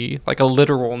necessarily be like a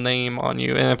literal name on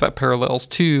you. And if that parallels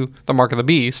to the mark of the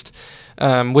beast,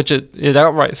 which it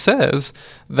outright says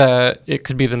that it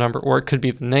could be the number or it could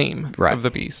be the name Right. of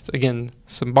the beast. Again,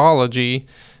 symbology,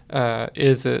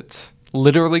 is it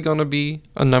literally going to be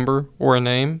a number or a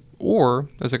name, or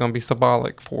is it going to be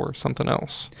symbolic for something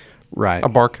else? Right. A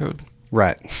barcode.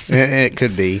 Right. It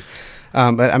could be.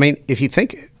 But I mean, if you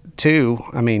think too,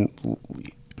 I mean,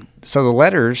 so the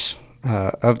letters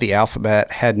of the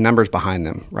alphabet had numbers behind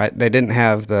them, right? They didn't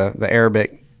have the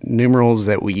Arabic numerals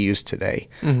that we use today,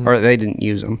 or they didn't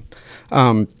use them.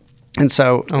 And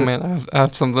so, Oh man, I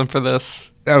have something for this.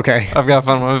 okay. I've got a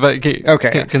fun one, but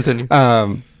continue.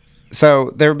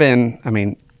 So there have been, I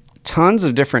mean, tons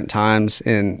of different times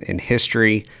in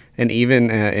history and even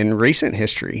in recent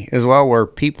history as well, where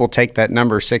people take that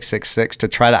number 666 to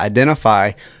try to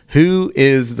identify who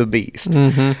is the beast.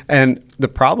 And the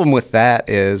problem with that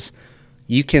is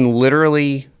you can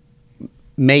literally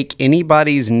make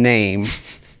anybody's name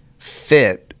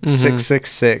fit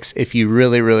 666 if you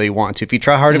really, really want to. If you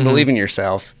try hard and believe in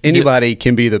yourself, anybody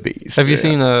can be the beast. Have you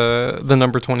seen the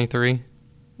number 23?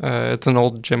 It's an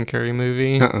old Jim Carrey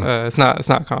movie. It's not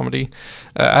a comedy.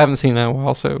 I haven't seen it in a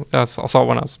while, so I saw it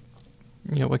when I was,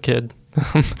 a kid.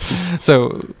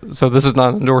 so this is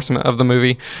not an endorsement of the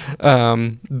movie,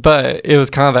 but it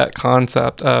was kind of that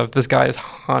concept of this guy is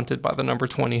haunted by the number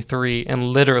 23, and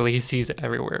literally he sees it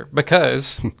everywhere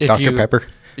because if Dr. Pepper.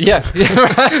 Yeah,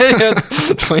 right.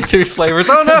 23 flavors.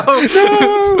 Oh no!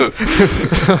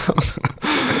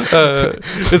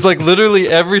 It's like literally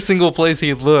every single place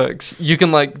he looks, you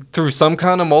can like through some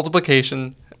kind of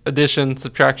multiplication, addition,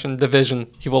 subtraction, division,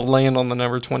 he will land on the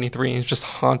number 23, and he's just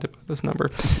haunted by this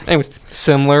number. Anyways,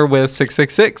 similar with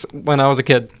 666. When I was a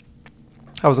kid,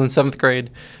 I was in 7th grade,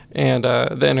 and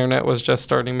the internet was just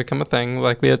starting to become a thing.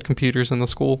 Like we had computers in the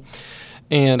school.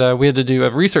 And we had to do a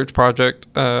research project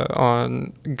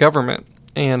on government.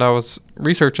 And I was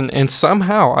researching, and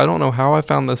somehow, I don't know how I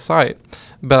found this site,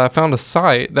 but I found a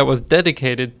site that was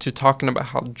dedicated to talking about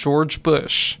how George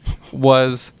Bush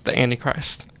was the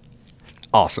Antichrist.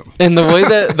 Awesome. And the way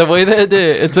that it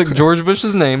did, it took George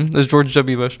Bush's name, there's George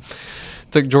W. Bush,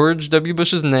 took George W.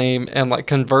 Bush's name and like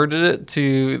converted it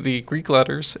to the Greek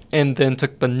letters, and then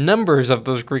took the numbers of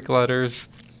those Greek letters,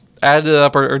 added it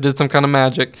up or did some kind of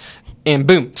magic, and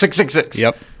boom, 666.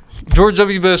 Yep. George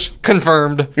W. Bush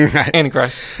confirmed Right.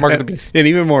 Antichrist, mark of the beast. And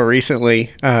even more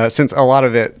recently, since a lot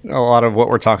of what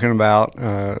we're talking about,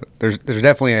 there's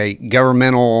definitely a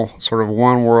governmental sort of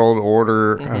one world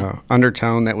order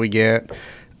undertone that we get.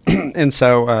 And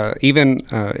so even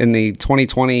in the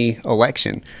 2020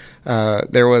 election,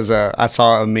 there was I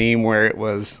saw a meme where it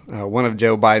was one of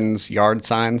Joe Biden's yard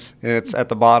signs, and it's at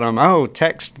the bottom,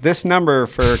 text this number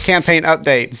for campaign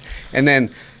updates. And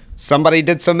then somebody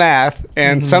did some math,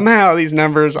 and somehow these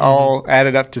numbers all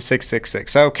added up to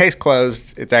 666. So case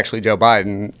closed. It's actually Joe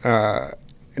Biden,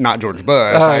 not George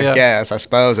Bush. I guess. I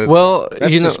suppose.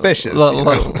 That's suspicious.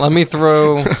 Let me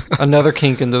throw another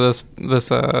kink into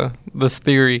this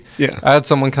theory. Yeah. I had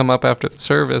someone come up after the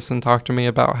service and talk to me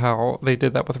about how they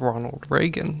did that with Ronald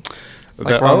Reagan.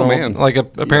 Man.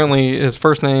 Apparently his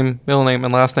first name, middle name,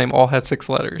 and last name all had 6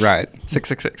 letters. Right.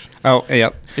 666. Oh,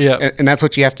 yep. Yeah. And that's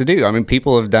what you have to do. I mean,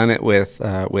 people have done it with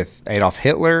Adolf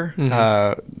Hitler,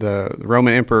 the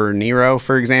Roman Emperor Nero,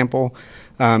 for example.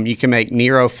 You can make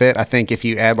Nero fit, I think, if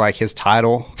you add like his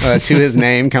title to his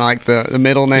name, kind of like the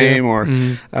middle name, or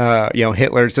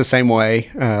Hitler. It's the same way.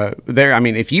 I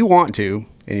mean, if you want to,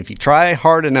 and if you try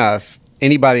hard enough,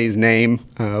 anybody's name,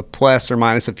 plus or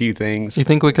minus a few things. You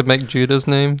think we could make Judah's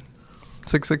name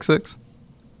 666?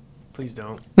 Please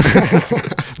don't.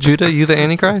 Judah, you the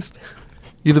Antichrist?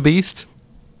 You the beast?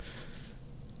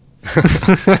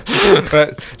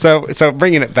 But so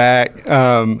bringing it back,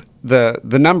 the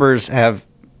numbers have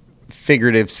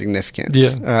figurative significance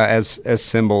as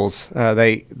symbols.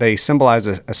 They symbolize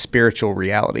a spiritual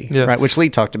reality, right? Which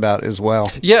Lee talked about as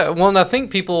well. Yeah, well, and I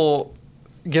think people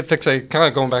get fixated, kind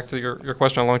of going back to your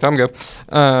question a long time ago.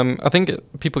 I think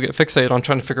people get fixated on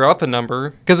trying to figure out the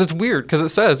number, because it's weird, because it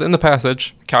says in the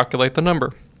passage, calculate the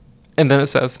number. And then it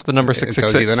says the number 666. It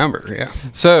tells you the number, yeah.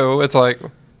 So it's like,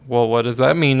 well, what does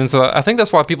that mean? And so I think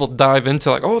that's why people dive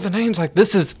into like, the name's like,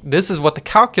 this is what the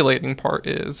calculating part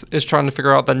is trying to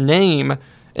figure out the name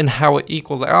and how it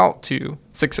equals out to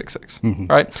 666,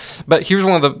 right? But here's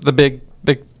one of the big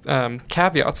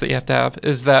caveats that you have to have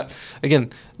is that, again,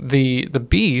 the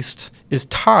beast is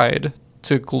tied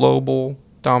to global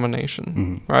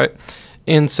domination, right?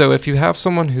 And so if you have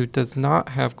someone who does not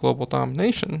have global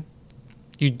domination,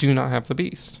 you do not have the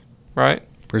beast, right?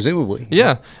 Presumably.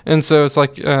 Yeah, and so it's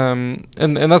like, and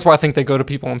that's why I think they go to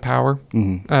people in power.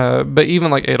 But even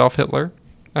like Adolf Hitler,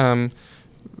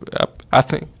 I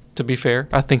think, to be fair,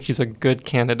 I think he's a good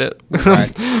candidate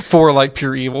Right. for like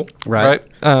pure evil. Right.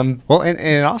 Right. Well, and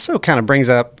it also kind of brings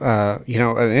up, an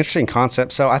interesting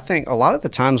concept. So I think a lot of the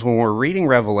times when we're reading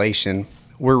Revelation,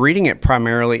 we're reading it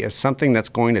primarily as something that's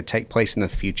going to take place in the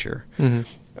future.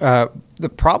 The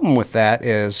problem with that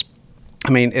is, I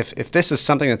mean, if this is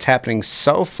something that's happening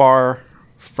so far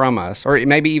from us, or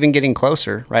maybe even getting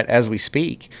closer, right, as we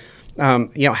speak, how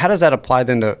does that apply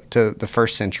then to the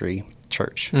first century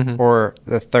church or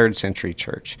the third century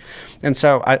church? And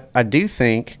so I do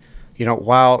think,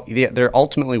 while there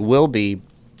ultimately will be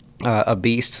a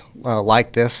beast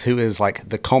like this who is like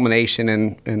the culmination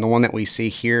and the one that we see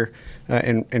here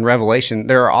in Revelation,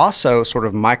 there are also sort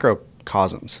of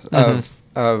microcosms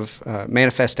of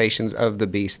manifestations of the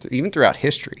beast, even throughout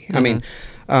history. I mean,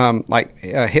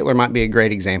 Hitler might be a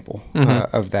great example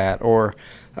of that, or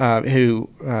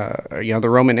the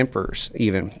Roman emperors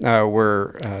even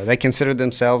were they considered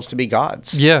themselves to be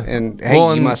gods. Yeah, and hey,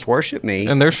 you must worship me.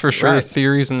 And there's for sure Right.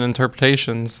 theories and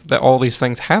interpretations that all these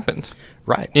things happened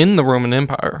Right. in the Roman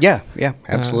Empire. Yeah,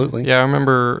 absolutely. I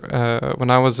remember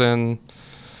when I was in,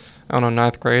 I don't know,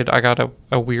 ninth grade, I got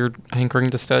a weird hankering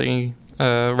to study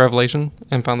Revelation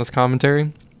and found this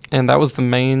commentary. And that was the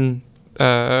main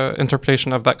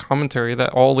interpretation of that commentary, that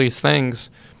all these things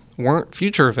weren't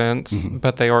future events,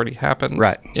 but they already happened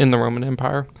Right. in the Roman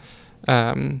Empire.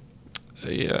 That's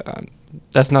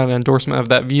not an endorsement of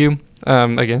that view.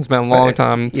 Again, it's been a long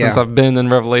time since I've been in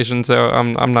Revelation, so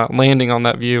I'm not landing on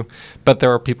that view. But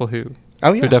there are people who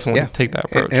definitely take that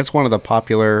approach. It's one of the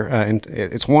popular.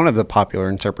 It's one of the popular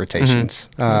interpretations.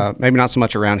 Maybe not so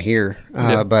much around here,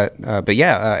 but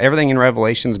everything in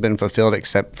Revelation has been fulfilled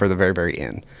except for the very, very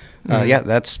end.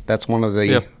 That's one of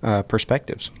the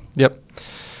perspectives. Yep.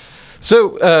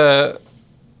 So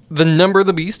the number of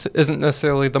the beast isn't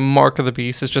necessarily the mark of the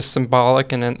beast. It's just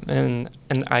symbolic and an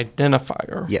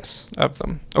identifier. Yes. Of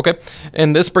them. Okay.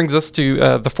 And this brings us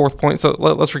to the fourth point. So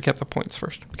let's recap the points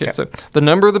first. Okay. So the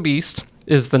number of the beast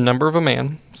is the number of a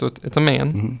man. So it's a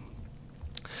man.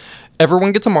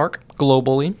 Everyone gets a mark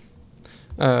globally,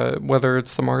 whether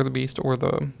it's the mark of the beast or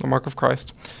the mark of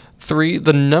Christ. 3,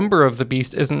 the number of the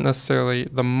beast isn't necessarily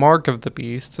the mark of the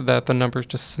beast, that the number is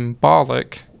just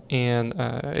symbolic, and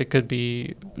it could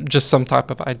be just some type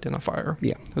of identifier.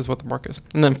 Yeah. Is what the mark is.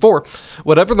 And then 4,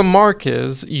 whatever the mark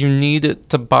is, you need it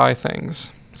to buy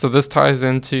things. So this ties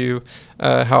into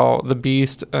how the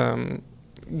beast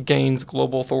gains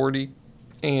global authority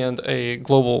and a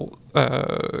global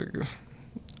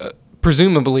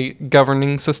presumably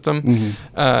governing system,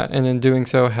 and in doing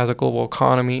so has a global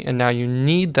economy, and now you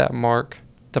need that mark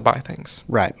to buy things.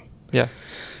 Right. Yeah.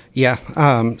 Yeah.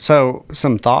 So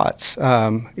some thoughts.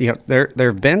 There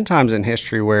have been times in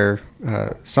history where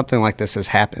something like this has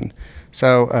happened.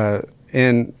 So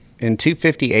in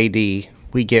 250 A.D.,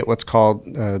 we get what's called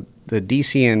the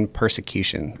Decian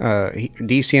persecution.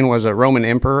 Decian was a Roman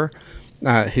emperor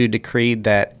who decreed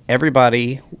that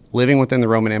everybody living within the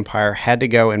Roman Empire had to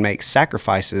go and make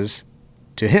sacrifices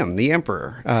to him, the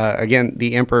emperor. Again,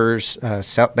 the emperors,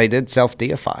 they did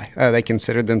self-deify. They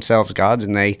considered themselves gods,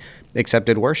 and they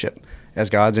accepted worship as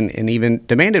gods and even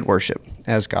demanded worship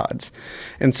as gods.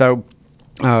 And so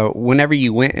whenever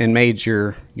you went and made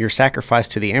your sacrifice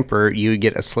to the emperor, you would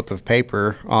get a slip of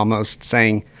paper almost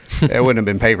saying, it wouldn't have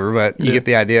been paper, but you get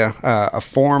the idea, a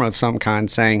form of some kind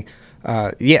saying,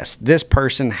 yes, this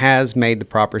person has made the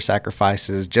proper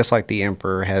sacrifices just like the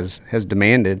emperor has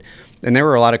demanded. And there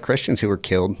were a lot of Christians who were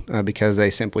killed because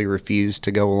they simply refused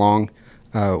to go along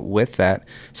with that.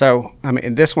 So, I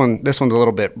mean, this one's a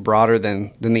little bit broader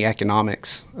than the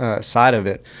economics side of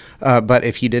it. But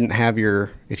if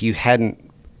you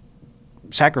hadn't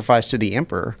sacrificed to the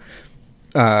emperor,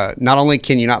 not only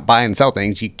can you not buy and sell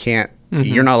things, you can't.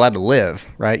 You're not allowed to live,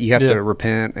 right? You have to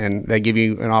repent, and they give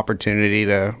you an opportunity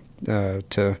to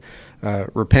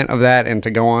repent of that and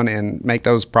to go on and make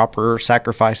those proper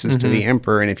sacrifices to the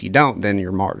emperor. And if you don't, then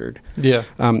you're martyred. Yeah.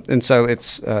 And so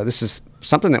this is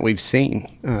something that we've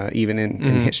seen even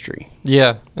in history.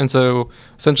 Yeah. And so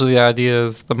essentially the idea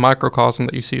is the microcosm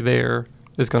that you see there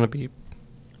is going to be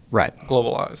Right.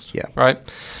 globalized. Yeah. Right.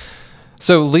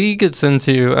 So Lee gets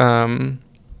into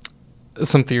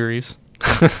some theories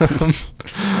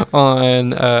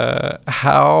on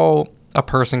how a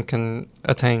person can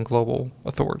attain global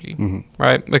authority,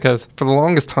 right? Because for the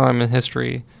longest time in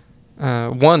history,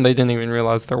 one, they didn't even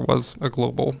realize there was a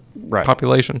global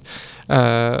population.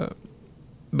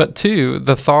 But two,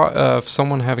 the thought of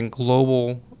someone having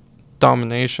global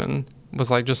domination was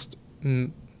like just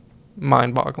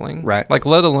mind-boggling. Right. Like,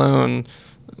 let alone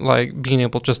like being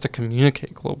able just to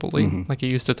communicate globally. Mm-hmm. Like, it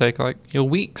used to take like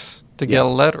weeks to get a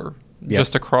letter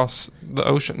just across the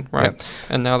ocean, right? Yep.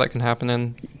 And now that can happen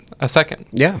in a second.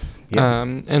 Yeah.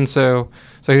 And so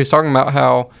he was talking about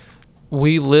how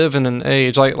we live in an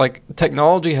age like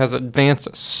technology has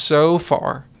advanced so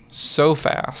far, so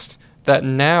fast, that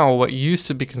now what used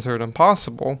to be considered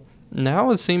impossible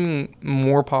now is seeming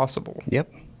more possible.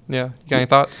 Yep. Yeah. You got any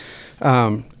thoughts?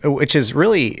 Which is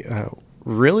really,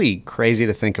 really crazy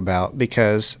to think about,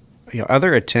 because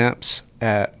other attempts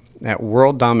at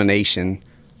world domination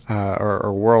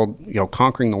or world,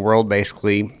 conquering the world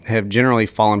basically have generally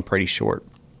fallen pretty short.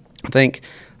 I think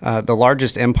the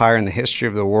largest empire in the history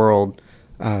of the world,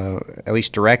 at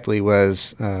least directly,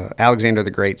 was Alexander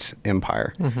the Great's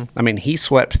empire. Mm-hmm. I mean, he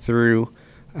swept through,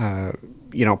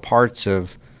 parts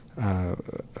of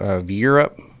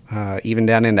Europe, even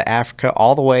down into Africa,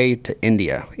 all the way to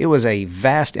India. It was a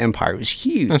vast empire. It was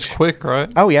huge. That's quick, right?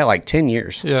 Oh, yeah, like 10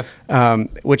 years. Yeah.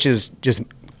 Which is just,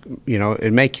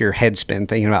 it'd make your head spin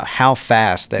thinking about how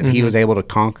fast that he was able to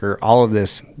conquer all of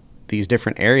these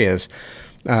different areas.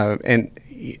 And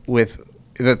with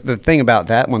the thing about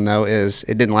that one, though, is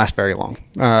it didn't last very long.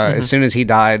 As soon as he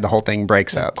died, the whole thing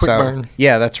breaks up. Quick burn.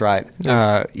 Yeah, that's right.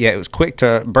 Yeah. It was quick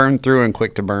to burn through and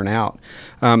quick to burn out.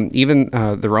 Even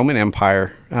the Roman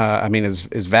Empire,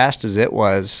 as vast as it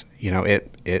was,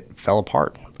 it fell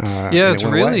apart. Yeah,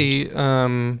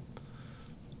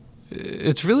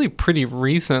 it's really pretty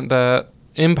recent that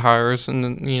empires,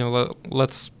 and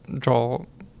let's draw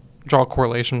a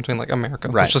correlation between like America.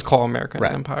 Right. Let's just call America an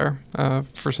Right. empire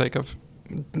for sake of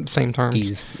same terms.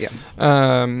 Ease.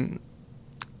 Yeah.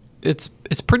 It's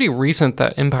pretty recent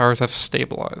that empires have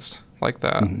stabilized like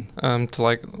that, to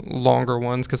like longer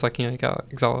ones, because like you got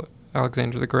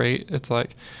Alexander the Great. It's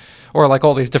like, or like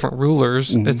all these different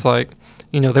rulers. It's like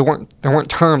there weren't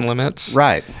term limits,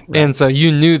 Right. and so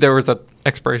you knew there was a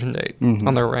expiration date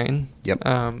on their reign. Yep.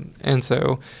 And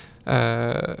so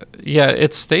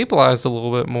it's stabilized a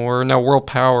little bit more now. World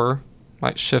power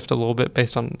might shift a little bit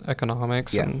based on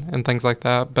economics and things like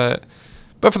that, but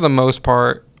for the most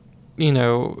part,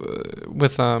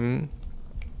 with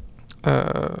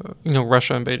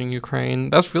Russia invading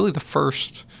Ukraine, that's really the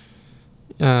first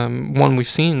one we've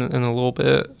seen in a little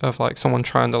bit of like someone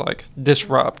trying to like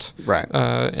disrupt Right.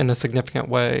 In a significant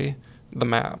way the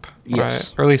map, Yes.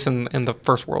 right? Or at least in the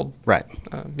first world. Right.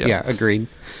 Yeah, agreed.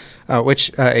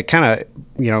 Which it kind of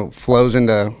flows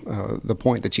into the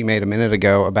point that you made a minute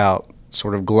ago about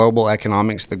sort of global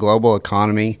economics, the global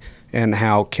economy, and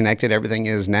how connected everything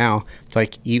is now. It's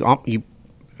like the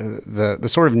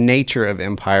sort of nature of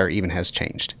empire even has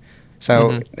changed.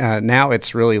 So now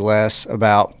it's really less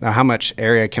about how much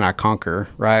area can I conquer,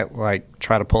 right? Like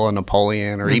try to pull a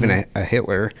Napoleon or even a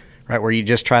Hitler, right? Where you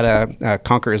just try to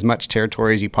conquer as much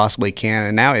territory as you possibly can.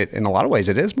 And now in a lot of ways,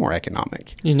 it is more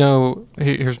economic.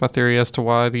 Here's my theory as to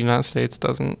why the United States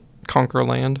doesn't conquer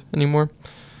land anymore.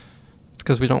 It's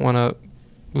because we don't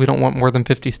want more than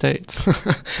 50 states.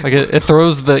 Like it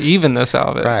throws the evenness out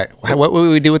of it. Right. What would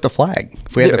we do with the flag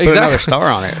if we had to put another star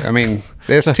on it? I mean,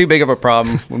 it's too big of a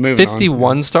problem. We're moving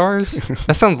 51 on. stars?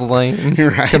 That sounds lame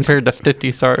Right. compared to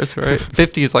 50 stars, right?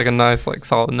 50 is like a nice, like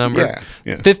solid number.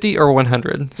 Yeah. 50 or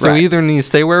 100. So Right. we either need to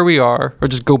stay where we are or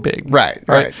just go big. Right.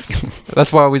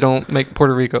 That's why we don't make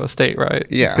Puerto Rico a state, right?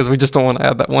 Yeah. Because we just don't want to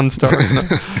add that one star.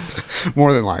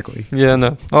 More than likely. Yeah,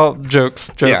 no. Oh, jokes.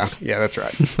 Yeah, that's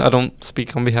right. I don't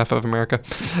speak on behalf of America.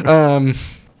 Gosh.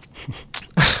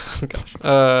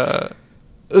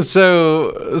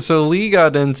 So Lee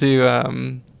got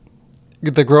into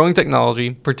the growing technology,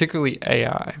 particularly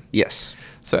AI. Yes.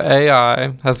 So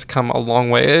AI has come a long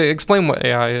way. Explain what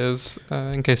AI is,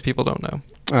 in case people don't know.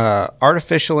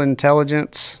 Artificial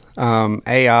intelligence.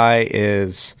 AI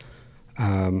is,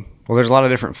 there's a lot of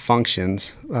different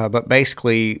functions, but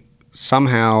basically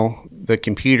somehow the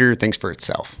computer thinks for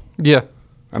itself. Yeah.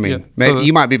 I mean, Yeah. maybe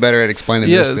you might be better at explaining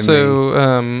this than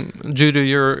me. Judah,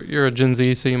 you're a Gen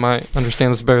Z, so you might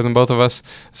understand this better than both of us.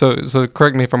 So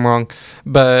correct me if I'm wrong,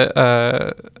 but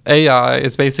AI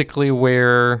is basically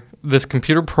where this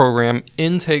computer program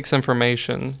intakes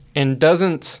information and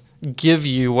doesn't give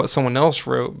you what someone else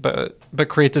wrote, but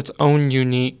creates its own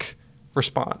unique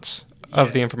response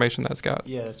of the information that's got.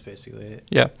 Yeah, that's basically it.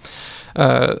 Yeah.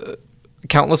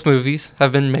 Countless movies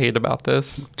have been made about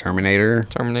this. Terminator.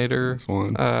 That's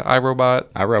one. iRobot.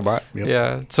 iRobot. Yep.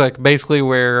 Yeah, it's like basically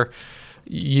where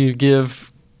you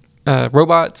give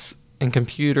robots and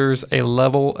computers a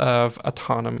level of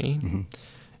autonomy.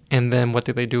 And then what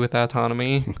do they do with that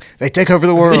autonomy? They take over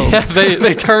the world. Yeah,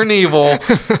 they turn evil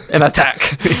and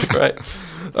attack, right?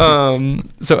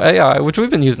 So AI, which we've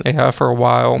been using AI for a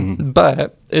while,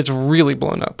 but it's really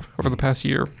blown up over the past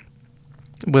year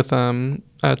with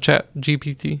Chat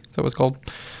GPT, is that what it's called,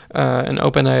 and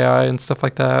OpenAI and stuff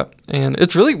like that. And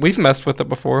it's really, we've messed with it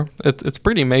before. It's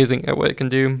pretty amazing at what it can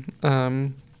do.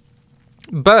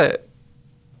 But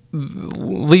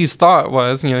Lee's thought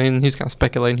was, and he's kind of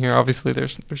speculating here. Obviously,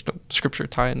 there's no scripture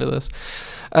tie into this.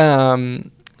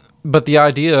 But the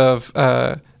idea of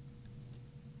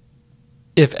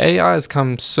if AI has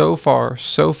come so far,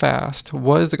 so fast,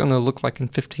 what is it going to look like in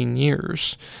 15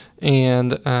 years?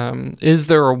 And is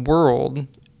there a world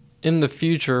in the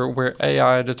future where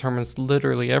AI determines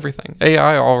literally everything?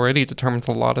 AI already determines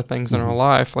a lot of things in our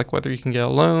life, like whether you can get a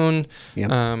loan,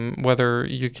 whether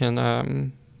you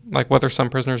can, like whether some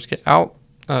prisoners get out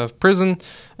of prison,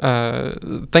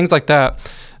 things like that.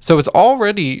 So it's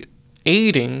already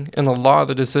aiding in a lot of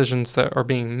the decisions that are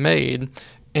being made.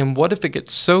 And what if it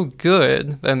gets so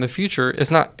good that in the future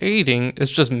it's not aiding, it's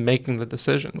just making the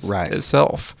decisions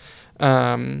itself?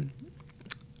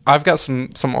 I've got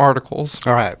some articles.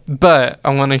 All right. But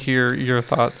I want to hear your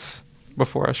thoughts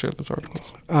before I share those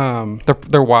articles.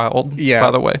 They're wild,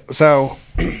 by the way. So,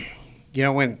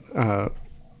 when,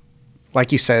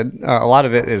 like you said, a lot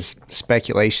of it is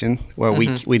speculation. Well,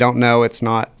 we don't know. It's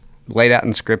not laid out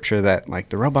in scripture that, like,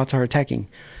 the robots are attacking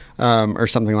or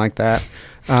something like that.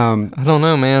 I don't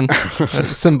know, man.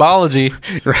 Symbology.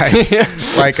 Right.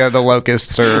 Like the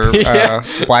locusts or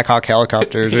Black Hawk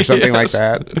helicopters or something like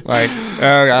that. Like,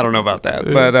 I don't know about that.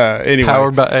 But anyway.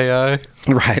 Powered by AI.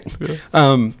 Right.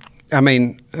 Yeah.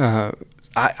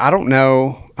 I don't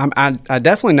know. I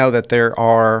definitely know that there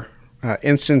are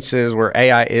instances where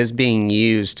AI is being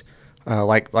used,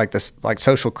 like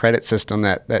social credit system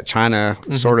that China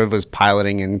sort of was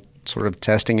piloting and sort of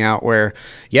testing out, where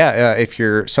if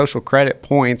your social credit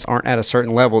points aren't at a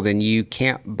certain level, then you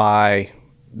can't buy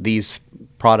these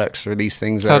products or these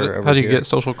things How do you get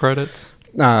social credits?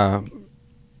 I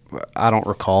don't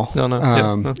recall.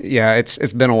 No. Yeah,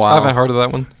 it's been a while. I haven't heard of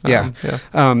that one.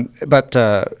 But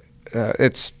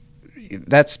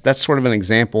that's sort of an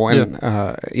example, and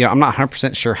I'm not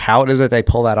 100% sure how it is that they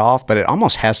pull that off, but it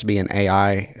almost has to be an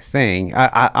AI thing.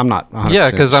 I'm not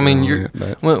 100% because sure I mean,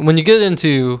 when you get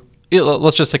into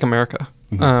let's just take America,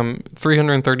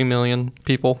 330 million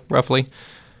people roughly.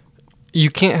 You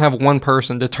can't have one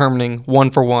person determining one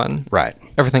for one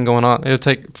everything going on. It would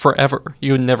take forever.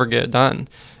 You would never get it done.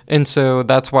 And so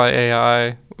that's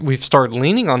why we've started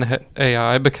leaning on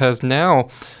AI, because now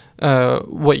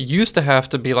what used to have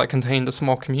to be like contained to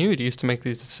small communities to make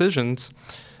these decisions,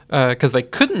 because they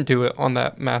couldn't do it on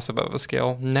that massive of a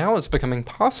scale, now it's becoming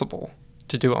possible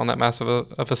to do it on that massive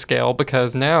of a scale,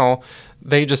 because now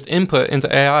they just input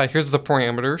into AI, here's the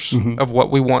parameters of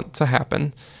what we want to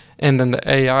happen, and then the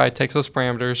AI takes those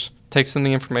parameters, takes in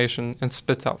the information, and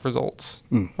spits out results,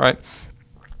 right?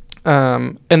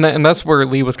 And that's where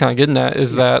Lee was kind of getting at,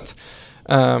 is that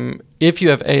if you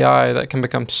have AI that can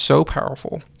become so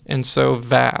powerful and so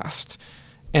vast,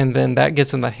 and then that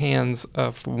gets in the hands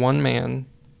of one man,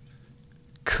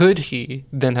 could he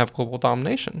then have global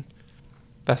domination?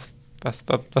 That's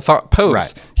the thought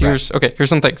posed. Here's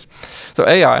some things. So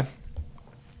AI, I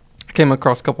came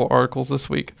across a couple of articles this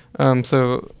week. Do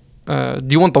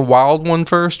you want the wild one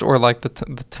first, or like the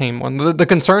tame one, the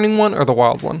concerning one, or the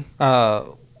wild one?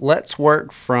 Let's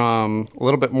work from a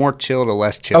little bit more chill to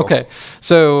less chill. Okay,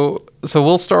 so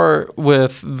we'll start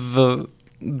with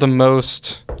the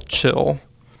most chill.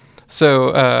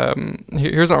 So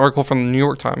here's an article from the New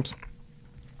York Times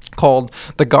called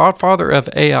 "The Godfather of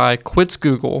AI Quits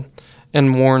Google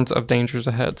and Warns of Dangers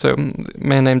Ahead." So a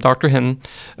man named Dr. Hinton,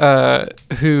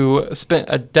 who spent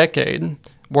a decade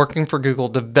working for Google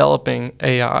developing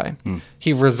AI.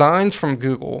 He resigns from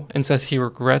Google and says he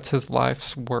regrets his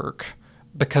life's work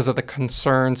because of the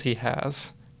concerns he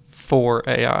has for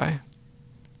AI.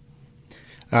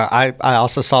 I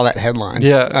also saw that headline.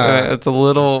 Yeah, it's a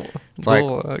little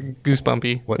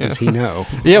goosebumpy. What does he know?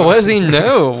 Yeah, what does he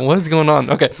know? What is going on?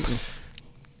 Okay,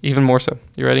 even more so.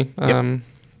 You ready? Yep.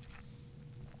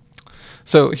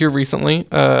 So here recently,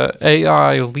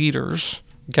 AI leaders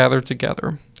gathered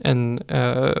together and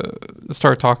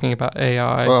started talking about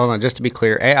AI. Well, no, just to be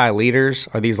clear, AI leaders,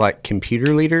 are these like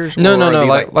computer leaders? No,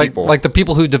 like the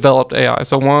people who developed AI.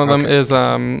 So one of them is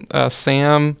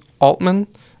Sam Altman.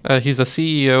 He's the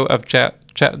CEO of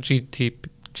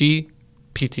ChatGPT.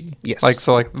 Yes.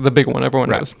 Like the big one everyone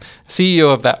knows.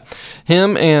 CEO of that.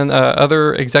 Him and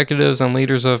other executives and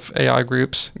leaders of AI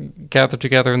groups gathered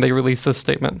together and they released this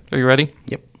statement. Are you ready?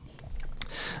 Yep.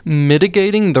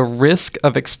 Mitigating the risk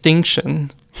of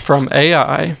extinction from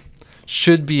AI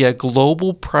should be a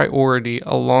global priority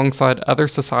alongside other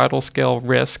societal scale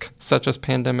risks such as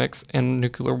pandemics and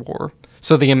nuclear war.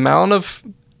 So the amount of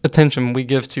attention we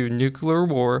give to nuclear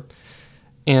war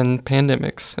and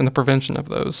pandemics and the prevention of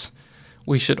those,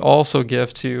 we should also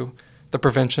give to the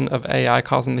prevention of AI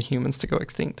causing the humans to go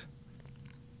extinct.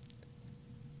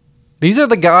 These are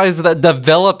the guys that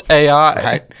developed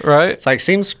AI, right? It's like,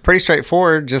 seems pretty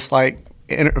straightforward, just like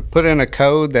put in a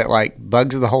code that like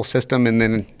bugs the whole system and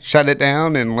then shut it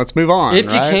down and let's move on. If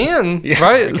right? you can, Yeah,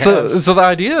 right? I So guess. the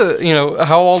idea,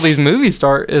 how all these movies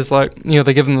start is like,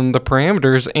 they give them the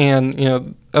parameters,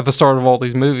 and at the start of all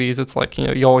these movies, it's like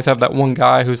you always have that one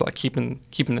guy who's like keeping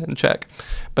it in check,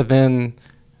 but then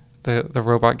the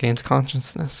robot gains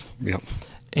consciousness. Yep.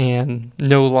 And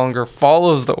no longer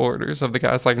follows the orders of the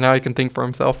guys. Like, now he can think for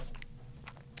himself.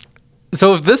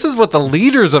 So if this is what the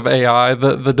leaders of AI,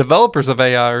 the developers of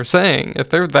AI are saying, if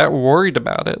they're that worried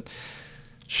about it,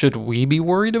 should we be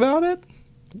worried about it?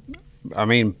 I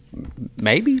mean,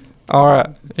 maybe. All right,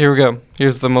 here we go.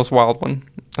 Here's the most wild one.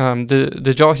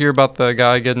 Did y'all hear about the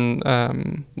guy getting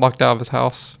locked out of his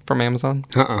house from Amazon?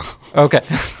 Okay.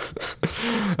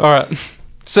 All right.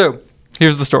 So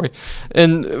here's the story.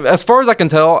 And as far as I can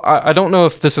tell, I don't know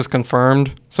if this is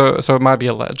confirmed. So it might be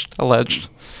alleged.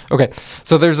 Okay.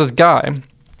 So there's this guy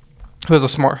who has a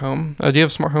smart home. Do you have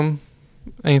a smart home?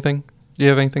 Anything? Do you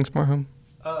have anything smart home?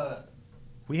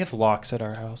 We have locks at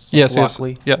our house. Yes.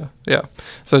 Lockly. Yeah.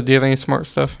 So do you have any smart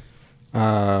stuff?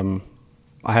 I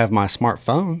have my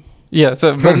smartphone. Yeah,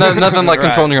 so but nothing like Right,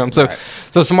 controlling your home. So, right.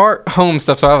 so smart home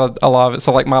stuff. So I have a lot of it.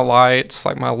 So like my lights,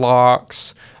 like my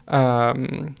locks. We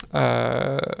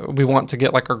want to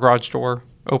get like our garage door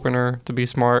opener to be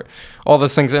smart. All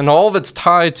those things, and all of it's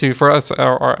tied to, for us,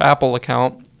 our Apple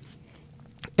account.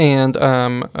 And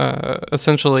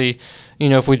essentially,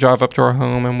 if we drive up to our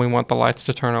home and we want the lights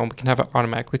to turn on, we can have it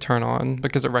automatically turn on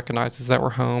because it recognizes that we're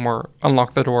home, or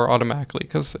unlock the door automatically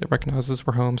because it recognizes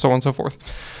we're home, so on and so forth.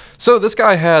 So this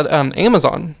guy had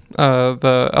Amazon,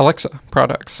 the Alexa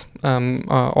products,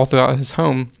 all throughout his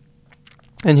home.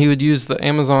 And he would use the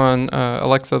Amazon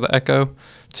Alexa, the Echo,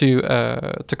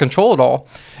 to control it all.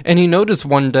 And he noticed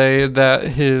one day that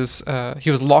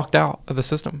he was locked out of the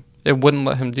system. It wouldn't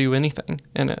let him do anything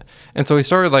in it. And so he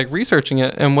started like researching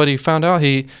it. And what he found out,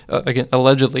 he, again,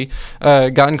 allegedly,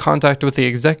 got in contact with the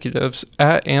executives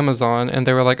at Amazon. And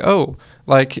they were like, oh,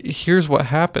 like, here's what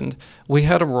happened. We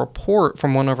had a report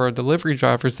from one of our delivery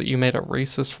drivers that you made a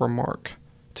racist remark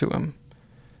to him.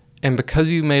 And because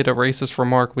you made a racist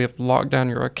remark, we have locked down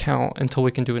your account until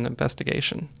we can do an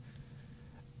investigation.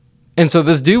 And so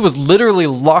this dude was literally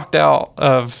locked out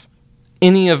of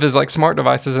any of his like smart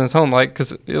devices in his home, like,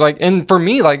 because like, and for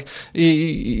me, like,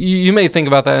 you may think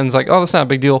about that and it's like, oh, that's not a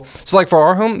big deal. So like for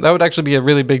our home, that would actually be a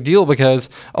really big deal because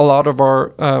a lot of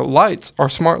our lights are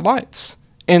smart lights.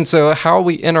 And so how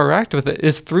we interact with it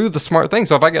is through the smart thing.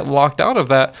 So if I get locked out of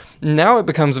that, now it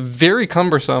becomes very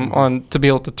cumbersome to be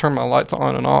able to turn my lights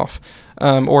on and off.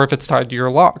 Or if it's tied to your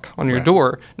lock on your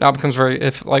door, now it becomes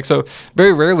so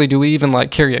very rarely do we even like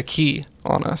carry a key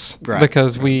on us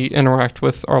because we interact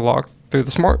with our lock through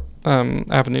the smart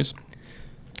avenues.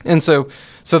 And so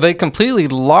they completely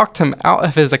locked him out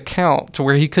of his account to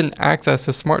where he couldn't access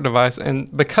his smart device,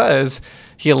 and because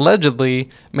he allegedly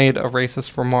made a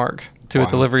racist remark to a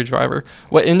delivery driver.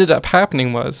 What ended up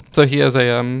happening was, so he has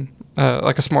a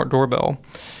like a smart doorbell,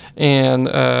 and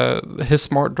his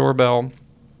smart doorbell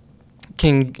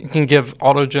can give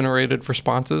auto-generated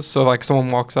responses. So like someone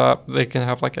walks up, they can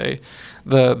have like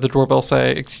the doorbell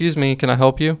say, "Excuse me, can I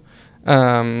help you?"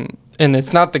 And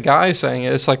it's not the guy saying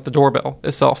it; it's like the doorbell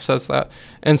itself says that.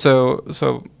 And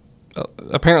so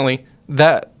apparently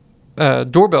that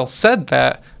doorbell said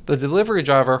that. The delivery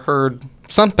driver heard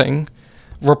something,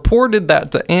 reported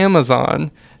that to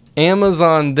Amazon.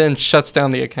 Amazon then shuts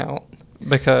down the account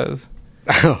because.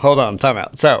 Hold on, time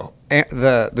out. So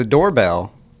the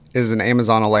doorbell is an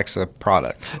Amazon Alexa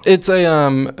product. It's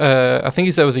I think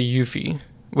he said it was a Eufy,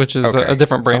 which is a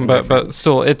different brand, but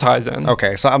still it ties in.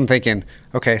 Okay, so I'm thinking,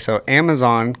 so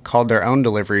Amazon called their own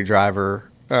delivery driver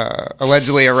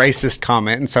allegedly a racist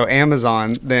comment, and so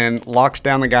Amazon then locks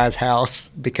down the guy's house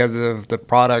because of the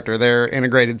product or their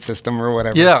integrated system or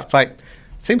whatever. Yeah. It's like, it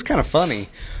seems kind of funny,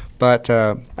 but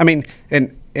I mean,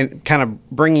 and kind of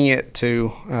bringing it to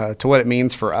what it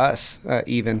means for us,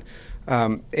 even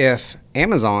if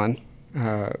Amazon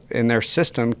in their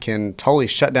system can totally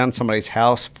shut down somebody's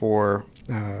house for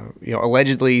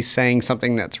allegedly saying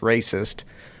something that's racist,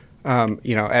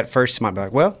 at first you might be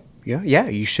like, well, yeah,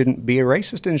 you shouldn't be a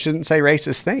racist and shouldn't say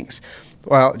racist things.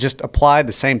 Well, just apply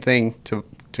the same thing to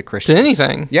to Christians. To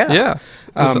anything. Yeah. Yeah.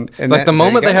 And like that- the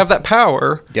moment there they you go. have that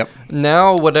power, Yep.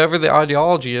 now whatever the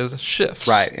ideology is shifts.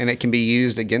 Right, and it can be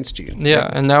used against you. Yeah,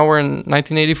 and now we're in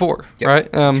 1984, Yep,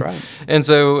 right? that's right. And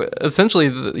so essentially,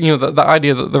 the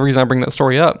idea, the reason I bring that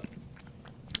story up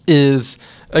is,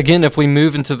 again, if we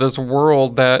move into this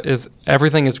world that is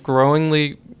everything is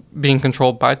growingly being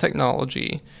controlled by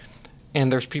technology,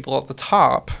 and there's people at the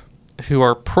top who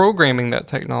are programming that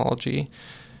technology,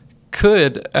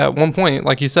 could at one point,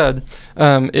 like you said,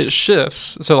 it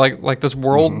shifts. So like this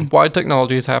worldwide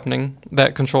technology is happening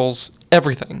that controls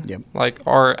everything. Yep. Like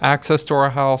our access to our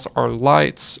house, our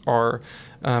lights, our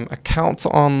accounts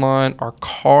online, our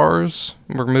cars.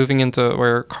 We're moving into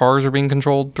where cars are being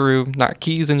controlled through not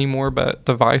keys anymore, but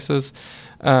devices.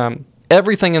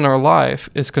 Everything in our life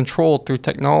is controlled through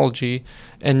technology.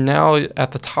 And now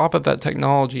at the top of that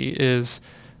technology is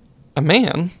a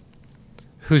man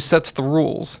who sets the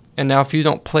rules. And now if you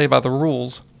don't play by the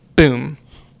rules, boom,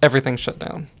 everything's shut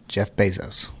down. Jeff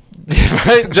Bezos.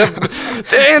 Right?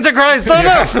 The Antichrist. Oh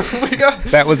no. We got-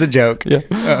 That was a joke.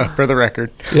 Yeah. For the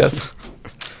record. Yes.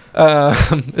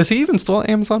 Is he even still at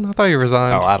Amazon? I thought he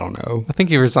resigned. Oh, I don't know. I think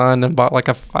he resigned and bought like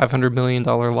a $500 million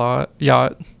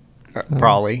yacht.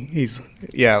 Probably. He's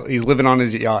living on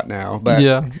his yacht now. But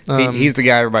Yeah, he's the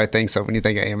guy everybody thinks of when you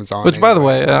think of Amazon. Which, by the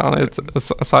way, it's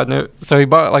a side note. So he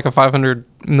bought like a $500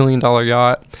 million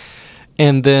yacht.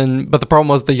 And then, but the problem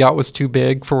was the yacht was too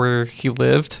big for where he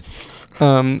lived.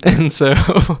 And so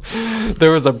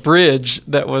there was a bridge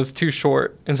that was too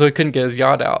short. And so he couldn't get his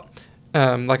yacht out,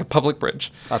 like a public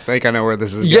bridge. I think I know where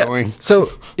this is Yeah. going. So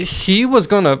he was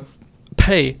going to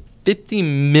pay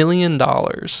 $50 million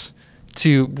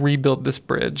to rebuild this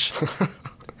bridge.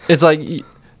 It's like,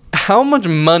 how much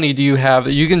money do you have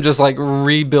that you can just like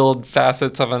rebuild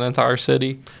facets of an entire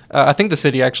city? I think the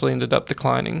city actually ended up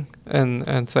declining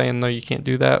and saying, no, you can't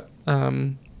do that.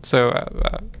 So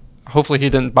hopefully he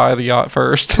didn't buy the yacht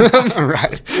first.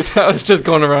 Right. That was just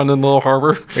going around in the little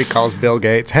harbor. He calls Bill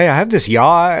Gates. Hey, I have this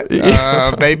yacht.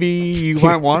 Maybe you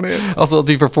might want it. I'll sell it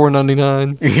to you for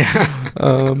 $4.99.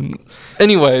 Yeah.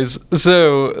 Anyways,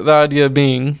 so the idea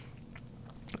being,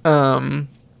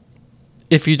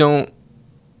 if you don't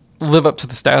live up to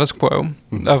the status quo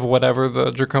of whatever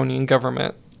the draconian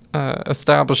government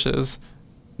establishes,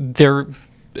 there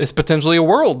is potentially a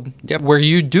world where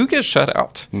you do get shut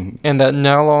out, and that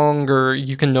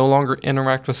you can no longer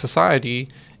interact with society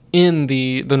in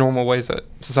the normal ways that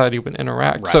society would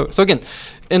interact. Right. So again,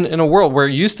 in a world where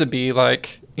it used to be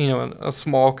like, a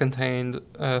small contained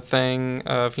thing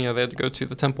of, they had to go to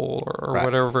the temple or Right.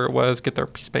 whatever it was, get their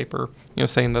piece of paper,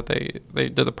 saying that they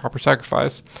did the proper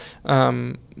sacrifice.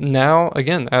 Now,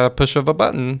 again, at a push of a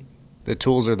button, The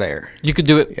tools are there. you could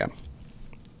do it Yeah.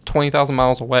 20,000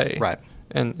 miles away. Right.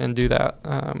 And do that.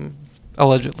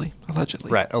 Allegedly.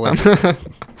 Right. Allegedly.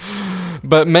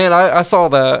 But man, I saw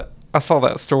that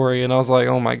story and I was like,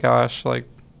 oh my gosh, like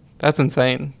that's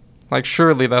insane. Like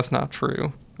surely that's not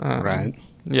true. Right.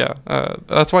 Yeah.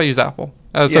 That's why I use Apple.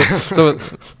 Yeah. So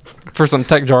for some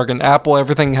tech jargon, Apple,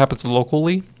 everything happens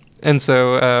locally. And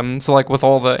so like with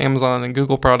all the Amazon and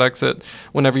Google products,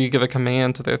 whenever you give a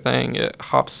command to their thing, it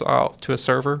hops out to a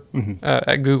server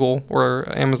at Google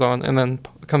or Amazon and then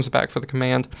comes back for the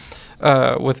command.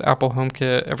 With Apple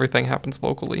HomeKit, everything happens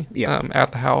locally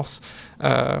at the house.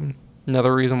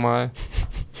 Another reason why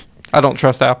I don't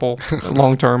trust Apple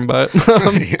long term, but at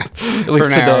least For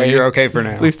now, today, you're okay for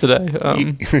now. At least today.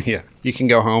 Yeah. You can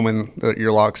go home and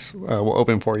your locks will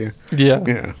open for you. Yeah.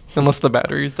 Yeah. Unless the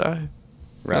batteries die.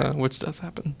 Right. Which does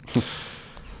happen.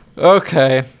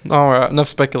 Okay. All right. Enough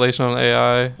speculation on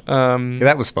AI. Yeah,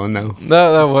 that was fun though.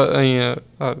 That was,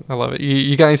 I love it.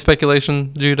 You got any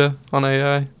speculation, Judah, on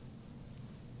AI?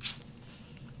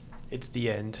 It's the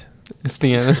end. It's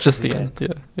the end. It's just the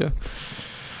end. Yeah.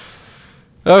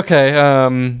 Okay.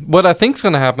 What I think's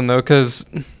going to happen though, because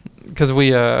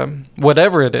we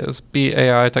whatever it is, be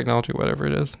AI technology, whatever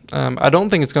it is, I don't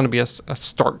think it's going to be a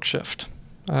stark shift.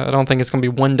 I don't think it's going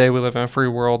to be one day we live in a free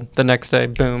world, the next day,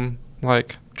 boom,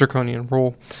 like draconian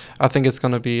rule. I think it's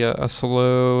going to be a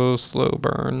slow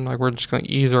burn. Like we're just going to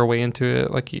ease our way into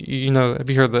it. Like have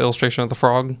you heard the illustration of the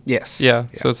frog? Yes. Yeah.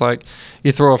 So it's like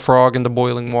you throw a frog into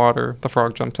boiling water, the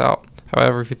frog jumps out.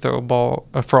 However, if you throw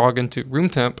a frog into room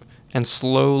temp and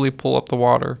slowly pull up the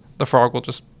water, the frog will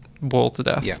just boil to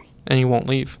death. Yeah. And he won't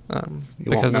leave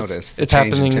You won't notice the it's change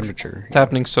in happening. temperature. It's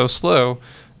happening so slow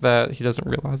that he doesn't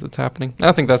realize it's happening. And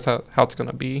I think that's how it's going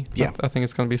to be. Yeah. I think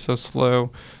it's going to be so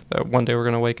slow that one day we're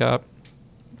going to wake up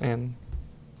and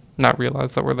not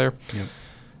realize that we're there.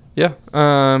 Yep.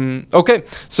 Yeah. Okay.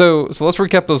 So let's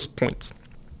recap those points.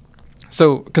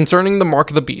 So concerning the mark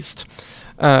of the beast,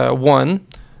 one,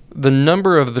 The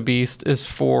number of the beast is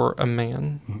for a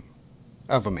man.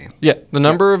 Of a man. Yeah, the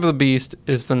number of the beast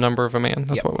is the number of a man.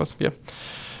 That's Yep. what it was. Yeah.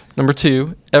 Number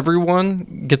 2,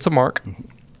 everyone gets a mark.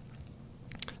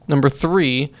 Number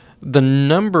 3, the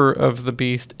number of the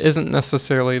beast isn't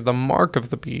necessarily the mark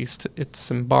of the beast. It's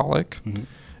symbolic.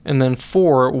 And then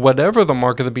 4, whatever the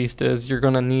mark of the beast is, you're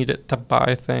going to need it to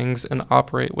buy things and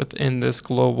operate within this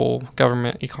global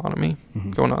government economy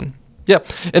going on. Yeah.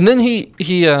 And then he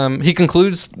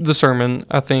concludes the sermon,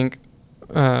 I think,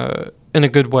 in a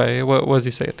good way. What does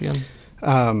he say at the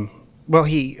end? Well,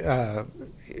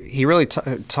 he really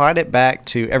tied it back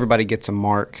to everybody gets a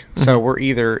mark. So we're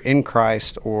either in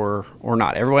Christ or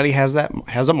not. Everybody has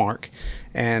a mark,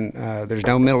 and there's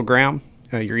no middle ground.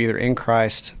 You're either in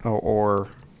Christ or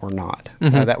not.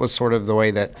 That was sort of the way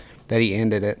that he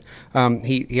ended it.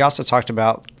 He also talked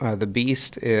about the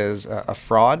beast is a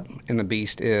fraud and the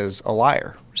beast is a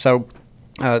liar. So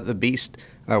the beast,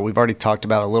 we've already talked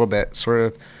about a little bit,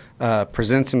 sort of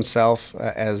presents himself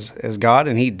as God,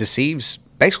 and he deceives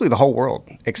basically the whole world,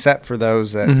 except for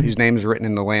those whose name is written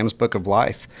in the Lamb's Book of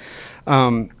Life.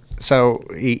 So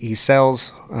he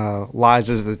sells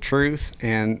lies as the truth,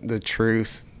 and the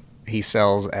truth he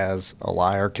sells as a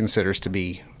lie, or considers to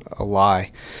be a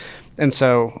lie. And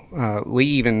so Lee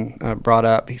even brought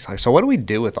up, he's like, so what do we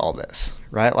do with all this,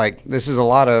 right? Like, this is a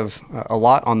lot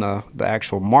on the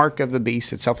actual mark of the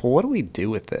beast itself. Well, what do we do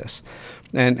with this?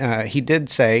 And he did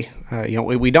say,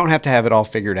 we don't have to have it all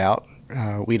figured out.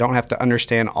 We don't have to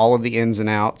understand all of the ins and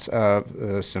outs of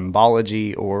the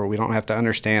symbology, or we don't have to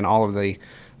understand all of the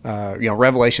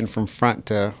revelation from front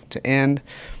to end.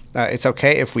 It's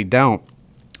okay if we don't.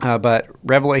 But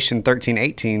Revelation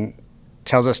 13:18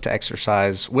 tells us to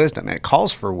exercise wisdom, and it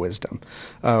calls for wisdom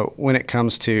when it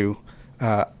comes to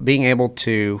being able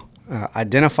to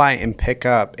identify and pick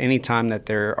up any time that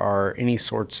there are any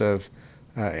sorts of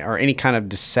or any kind of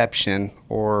deception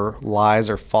or lies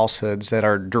or falsehoods that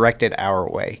are directed our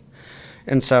way.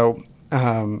 And so,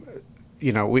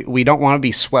 we don't want to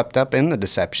be swept up in the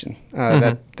deception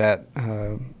that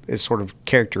is sort of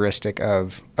characteristic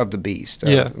of the beast,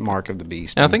 the mark of the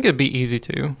beast. And I think it'd be easy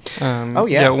to.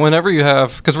 Yeah, whenever you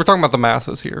have, because we're talking about the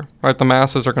masses here, right? The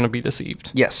masses are going to be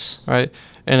deceived. Yes. Right?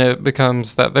 And it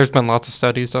becomes that there's been lots of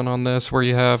studies done on this where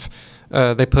you have,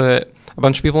 they put a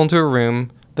bunch of people into a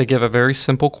room, they give a very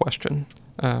simple question,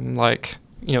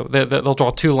 they'll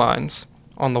draw 2 lines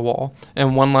on the wall,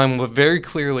 and one line will very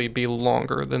clearly be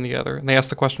longer than the other. And they ask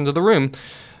the question to the room,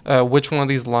 which one of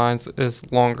these lines is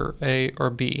longer, A or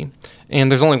B? And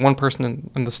there's only one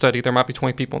person in the study. There might be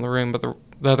 20 people in the room, but the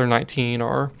other 19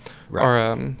 are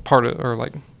part of, or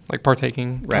like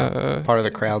partaking. Right. Part of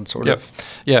the crowd, sort of.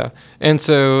 Yeah. And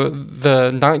so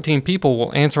the 19 people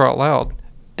will answer out loud,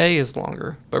 A is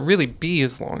longer, but really B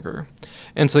is longer.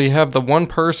 And so you have the one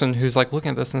person who's like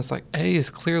looking at this and it's like, A is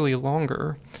clearly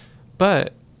longer,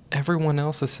 but everyone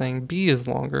else is saying B is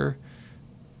longer.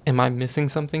 Am I missing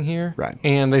something here? Right.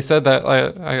 And they said that,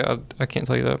 I can't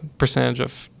tell you the percentage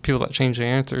of people that change their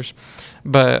answers,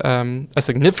 but a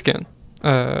significant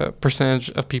percentage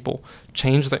of people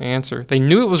changed their answer. They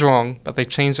knew it was wrong, but they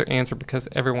changed their answer because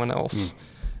everyone else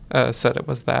said it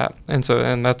was that. And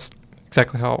that's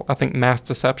exactly how I think mass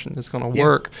deception is going to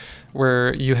work,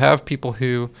 where you have people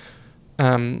who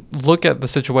look at the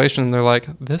situation and they're like,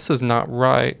 this is not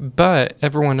right, but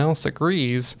everyone else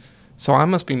agrees, so I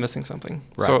must be missing something.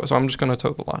 Right. So I'm just going to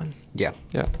toe the line. Yeah.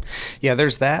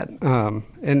 There's that,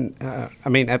 and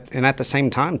at the same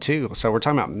time too. So we're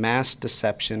talking about mass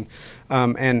deception,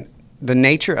 and the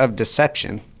nature of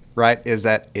deception, right, is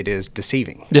that it is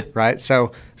deceiving. Yeah. Right.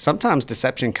 So sometimes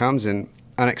deception comes in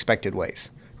unexpected ways.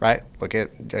 Right. Look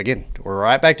at, again, we're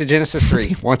right back to Genesis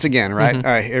 3 once again,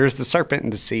 right? Here's the serpent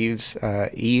and deceives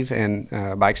Eve and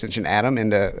by extension Adam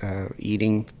into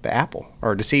eating the apple,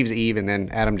 or deceives Eve, and then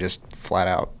Adam just flat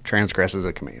out transgresses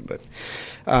the command. But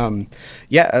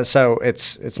so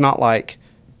it's not like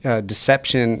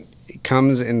deception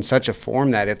comes in such a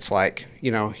form that it's like,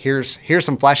 here's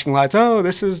some flashing lights. Oh,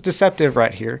 this is deceptive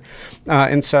right here.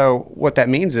 And so what that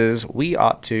means is we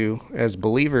ought to, as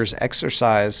believers,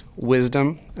 exercise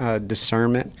wisdom,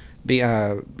 discernment, be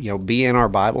in our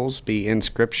Bibles, be in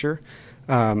Scripture,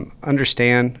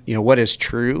 understand, what is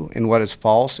true and what is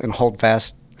false, and hold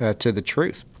fast to the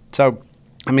truth. So,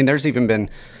 there's even been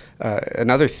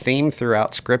another theme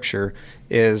throughout Scripture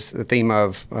is the theme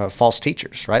of false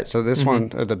teachers, right? So this one,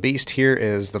 the beast here,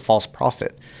 is the false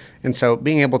prophet. And so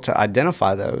being able to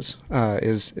identify those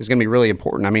is going to be really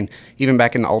important. Even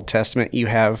back in the Old Testament, you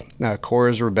have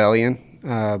Korah's rebellion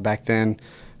back then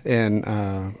in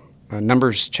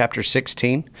Numbers chapter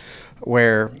 16,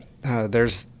 where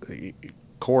there's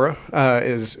Korah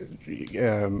is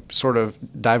sort of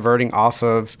diverting off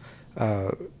of,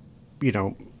 the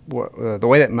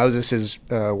way that Moses is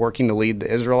working to lead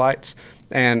the Israelites,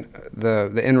 and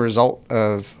the end result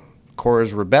of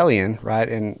Korah's rebellion, right,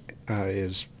 and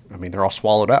they're all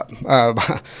swallowed up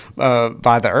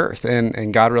by the earth,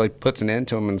 and God really puts an end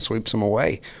to them and sweeps them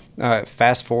away.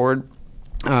 Fast forward.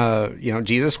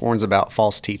 Jesus warns about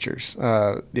false teachers.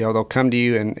 They'll come to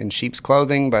you in sheep's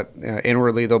clothing, but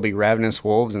inwardly they'll be ravenous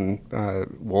wolves, and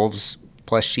wolves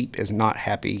plus sheep is not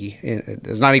happy. It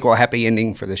does not equal a happy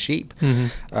ending for the sheep.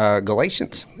 Mm-hmm.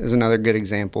 Galatians is another good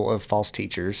example of false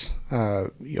teachers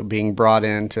being brought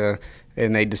into,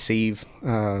 and they deceive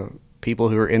people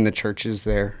who are in the churches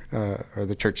there, or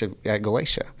the church at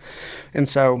Galatia. And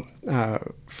so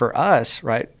for us,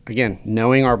 right, again,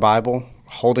 knowing our Bible,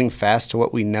 holding fast to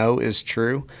what we know is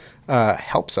true,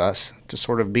 helps us to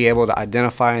sort of be able to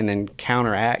identify and then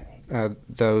counteract the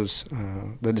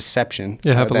deception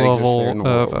have a that exists there in the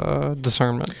level world. of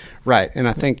discernment. Right, and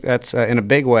I think that's in a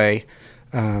big way,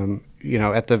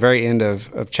 at the very end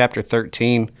of chapter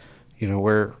 13,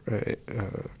 where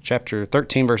chapter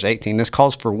 13, verse 18, this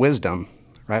calls for wisdom,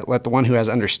 right? Let the one who has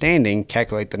understanding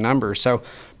calculate the numbers. So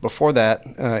before that,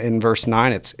 in verse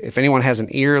 9, it's, if anyone has an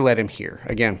ear, let him hear.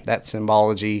 Again, that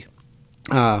symbology.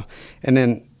 And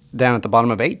then down at the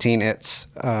bottom of 18, it's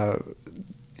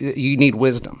you need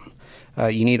wisdom.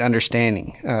 You need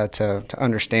understanding to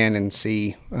understand and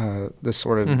see this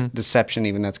sort of deception,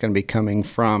 even that's going to be coming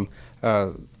from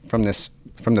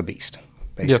the beast,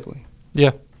 basically.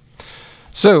 Yeah.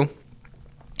 So,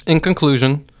 in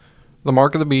conclusion, the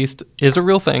mark of the beast is a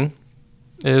real thing.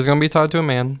 It is going to be tied to a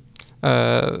man.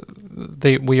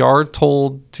 We are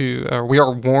told to, or we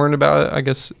are warned about it, I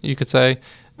guess you could say.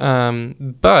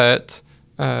 But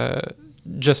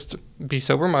just be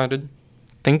sober-minded.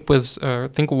 Think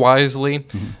wisely.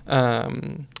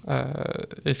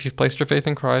 If you've placed your faith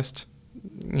in Christ,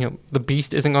 the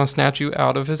beast isn't going to snatch you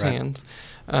out of his hands.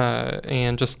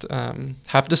 And just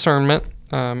have discernment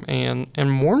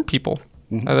and warn people.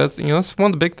 That's one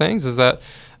of the big things is that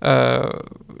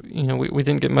we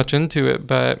didn't get much into it,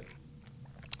 but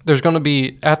there's going to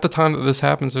be, at the time that this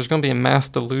happens, there's going to be a mass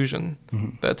delusion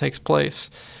that takes place,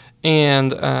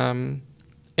 and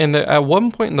at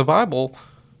one point in the Bible,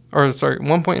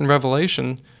 one point in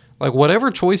Revelation, like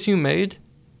whatever choice you made,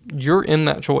 you're in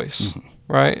that choice,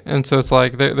 right? And so it's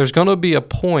like there's going to be a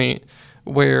point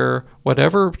where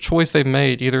whatever choice they've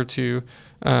made, either to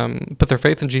put their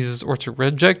faith in Jesus or to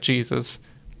reject Jesus,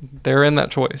 they're in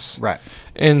that choice. Right.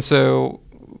 And so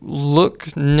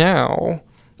look now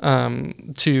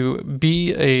to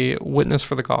be a witness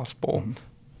for the gospel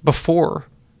before,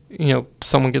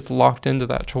 someone gets locked into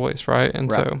that choice, right?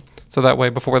 And so that way,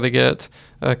 before they get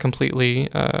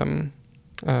completely on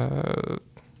the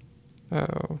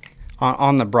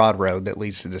broad road that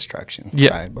leads to destruction.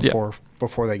 Yeah. Right?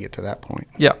 Before they get to that point.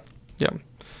 Yeah.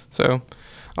 So,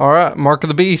 all right, Mark of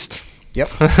the Beast. Yep.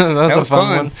 That's was a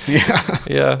fun one. Yeah.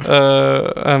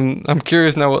 Yeah. I'm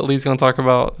curious now what Lee's going to talk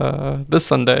about this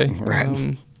Sunday.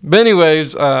 Right. But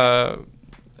anyways,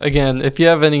 again, if you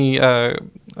have any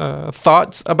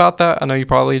thoughts about that, I know you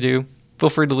probably do, feel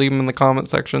free to leave them in the comment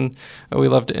section. We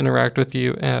love to interact with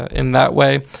you in that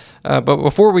way. But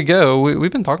before we go,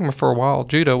 we've been talking for a while.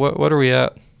 Judah, what are we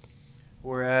at?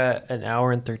 We're at an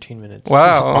hour and 13 minutes.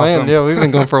 Wow. Awesome. Man, yeah, we've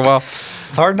been going for a while.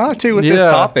 It's hard not to with this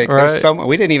topic. Right. There's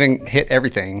we didn't even hit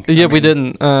everything. Yeah, we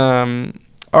didn't. All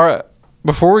right.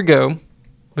 Before we go,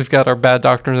 we've got our bad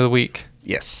doctrine of the week.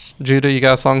 Yes. Judah, you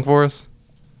got a song for us?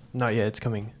 Not yet. It's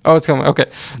coming. Oh, it's coming. Okay.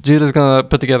 Judah's going to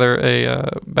put together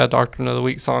a bad doctrine of the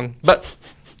week song. But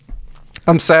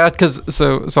I'm sad because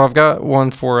so I've got one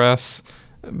for us,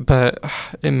 but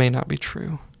it may not be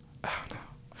true. Oh, no.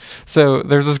 So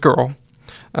there's this girl,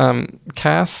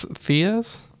 Cass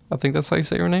Theas. I think that's how you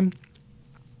say her name.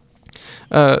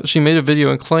 She made a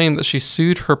video and claimed that she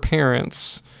sued her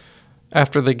parents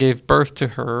after they gave birth to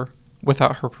her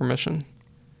without her permission.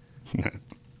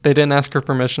 They didn't ask her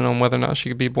permission on whether or not she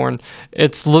could be born.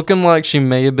 It's looking like she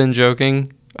may have been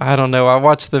joking. I don't know. I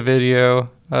watched the video.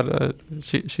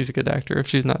 She's a good actor if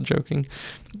she's not joking.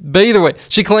 But either way,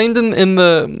 she claimed in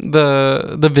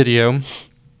the video,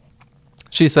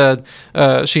 she said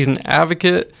she's an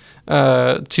advocate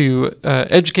to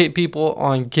educate people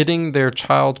on getting their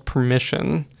child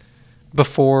permission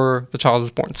before the child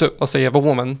is born. So let's say you have a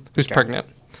woman who's pregnant,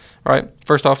 right?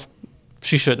 First off,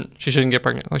 she shouldn't get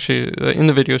pregnant. Like in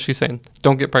the video, she's saying,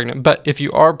 don't get pregnant. But if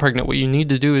you are pregnant, what you need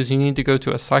to do is you need to go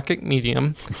to a psychic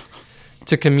medium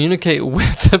to communicate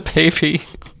with the baby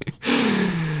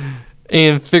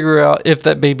and figure out if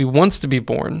that baby wants to be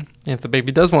born. And if the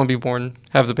baby does want to be born,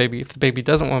 have the baby. If the baby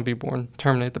doesn't want to be born,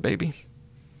 terminate the baby.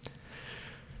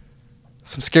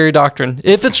 Some scary doctrine.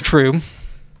 If it's true,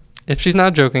 if she's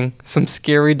not joking, some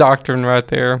scary doctrine right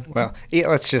there. Well, yeah,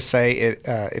 let's just say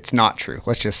it's not true.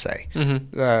 Let's just say.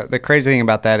 Mm-hmm. The crazy thing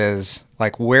about that is,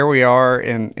 like, where we are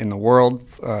in the world,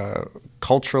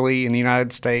 culturally in the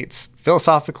United States,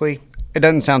 philosophically, it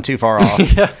doesn't sound too far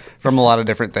off from a lot of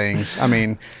different things. I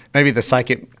mean, maybe the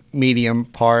psychic medium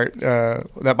part,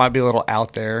 that might be a little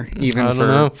out there,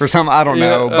 even for some, I don't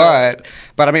know.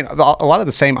 But I mean, a lot of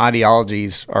the same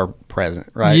ideologies are present,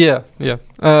 right? Yeah.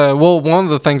 Well, one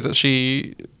of the things that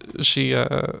she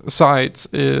cites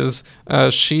is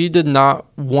she did not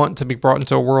want to be brought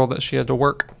into a world that she had to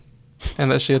work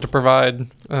and that she had to provide,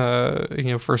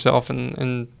 for herself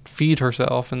and feed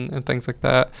herself and things like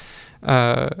that.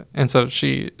 And so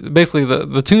she basically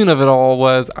the tune of it all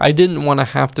was, I didn't want to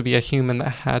have to be a human that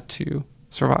had to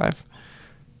survive.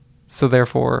 So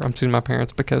therefore, I'm suing my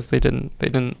parents because they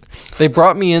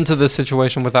brought me into this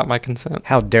situation without my consent.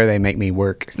 How dare they make me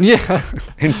work? Yeah.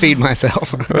 And feed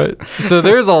myself. Right. So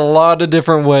there's a lot of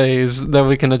different ways that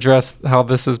we can address how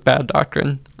this is bad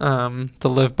doctrine to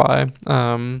live by.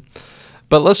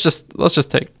 But let's just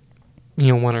take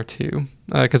one or two,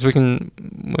 because we can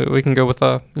go with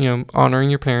honoring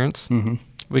your parents. Mm-hmm.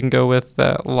 We can go with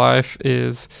that life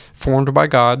is formed by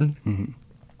God. Mm-hmm.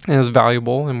 And is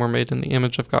valuable, and we're made in the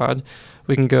image of God.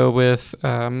 We can go with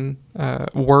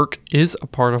work is a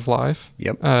part of life.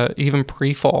 Yep. Even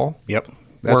pre-fall. Yep.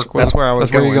 That's where I was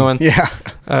going. Where you're going.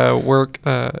 Yeah. Work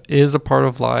is a part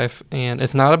of life, and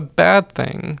it's not a bad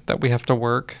thing that we have to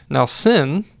work. Now,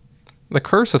 sin, the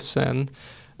curse of sin,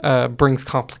 brings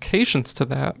complications to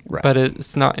that, right. But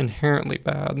it's not inherently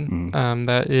bad. Mm.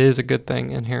 That is a good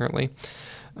thing inherently.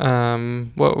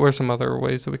 What were some other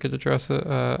ways that we could address it?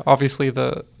 Obviously,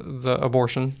 the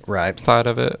abortion side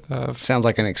of it. Sounds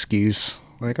like an excuse.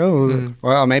 Like,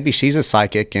 well, maybe she's a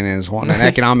psychic and is wanting an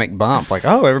economic bump. Like,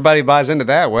 everybody buys into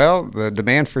that. Well, the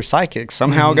demand for psychics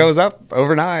somehow goes up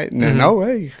overnight. And no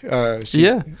way.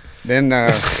 Then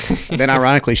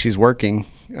ironically, she's working.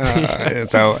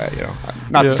 So,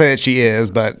 not to say that she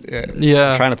is, but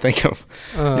I'm trying to think of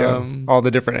all the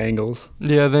different angles.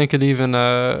 Yeah, then it could even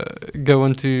go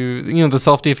into, the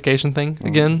self-deification thing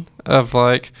again of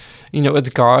like, it's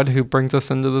God who brings us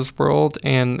into this world,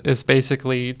 and it's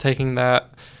basically taking that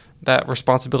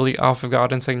responsibility off of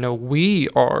God and saying, no, we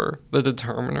are the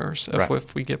determiners of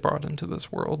if we get brought into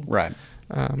this world. Right.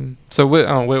 So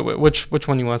which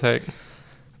one you want to take?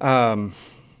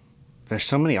 There's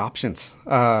so many options.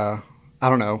 I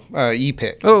don't know. You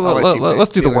pick.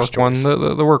 Let's do the work choice. one.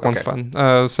 The work one's fun.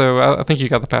 So I think you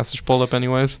got the passage pulled up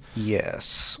anyways.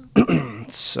 Yes.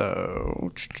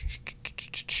 So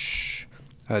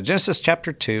Genesis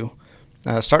chapter 2,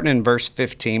 starting in verse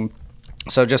 15.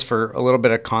 So just for a little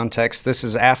bit of context, this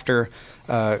is after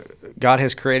God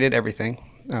has created everything.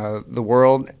 The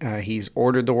world, he's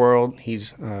ordered the world.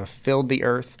 He's filled the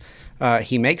earth.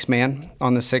 He makes man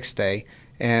on the sixth day.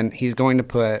 And he's going to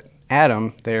put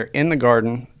Adam there in the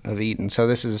Garden of Eden. So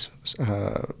this is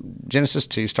Genesis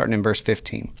 2, starting in verse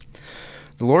 15.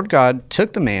 The Lord God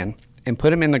took the man and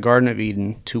put him in the Garden of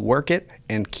Eden to work it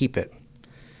and keep it.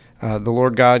 The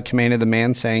Lord God commanded the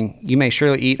man, saying, You may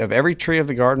surely eat of every tree of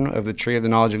the garden, of the tree of the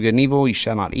knowledge of good and evil you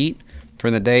shall not eat, for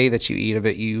in the day that you eat of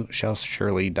it you shall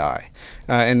surely die.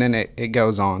 And then it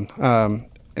goes on.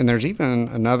 And there's even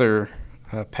another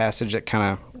passage that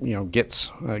kind of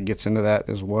gets into that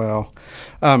as well.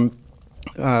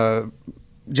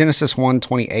 Genesis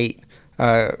 1:28,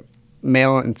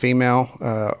 male and female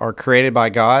are created by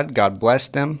God. God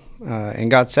blessed them, and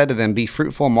God said to them, Be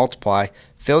fruitful and multiply,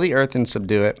 fill the earth and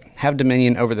subdue it, have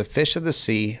dominion over the fish of the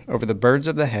sea, over the birds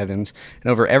of the heavens,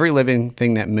 and over every living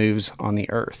thing that moves on the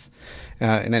earth.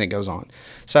 And then it goes on.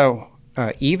 So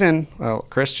even,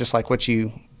 Chris, just like what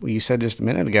you said just a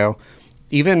minute ago,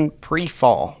 even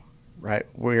pre-fall, right,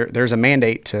 where there's a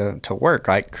mandate to work,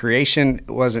 right? Creation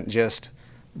wasn't just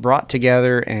brought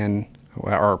together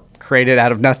or created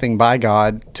out of nothing by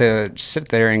God to sit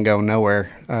there and go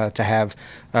nowhere, to have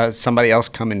somebody else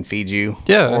come and feed you.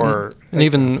 Yeah, and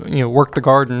even work the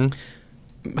garden.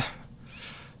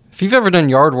 If you've ever done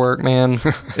yard work, man,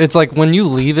 it's like when you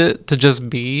leave it to just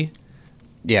be,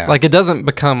 like it doesn't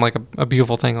become like a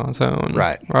beautiful thing on its own.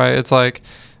 Right. It's like,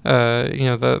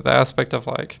 the aspect of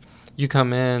like you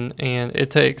come in and it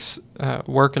takes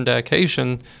work and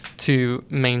dedication to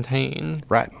maintain,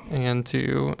 and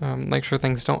to make sure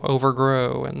things don't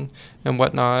overgrow and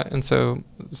whatnot. And so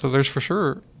there's for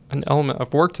sure an element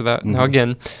of work to that. Mm-hmm. Now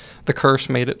again, the curse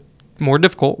made it more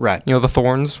difficult. Right. You know, the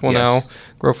thorns will Yes. now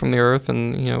grow from the earth,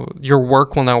 and you know your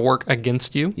work will now work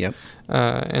against you. Yep.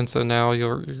 And so now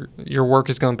your work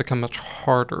is going to become much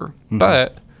harder, Mm-hmm.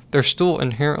 but there's still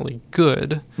inherently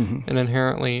good Mhm. and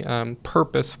inherently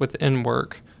purpose within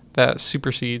work that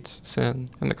supersedes sin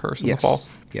and the curse and Yes. the fall.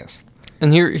 Yes.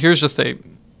 And here's just a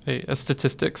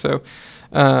statistic. So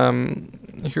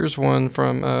here's one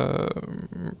from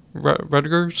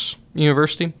Rutgers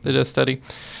University. They did a study,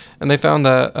 and they found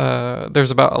that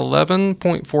there's about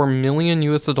 11.4 million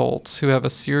U.S. adults who have a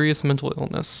serious mental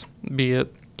illness, be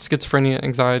it schizophrenia,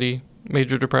 anxiety,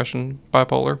 major depression,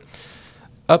 bipolar.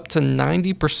 Up to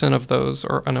 90% of those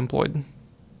are unemployed.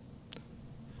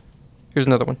 Here's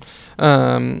another one.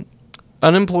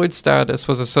 Unemployed status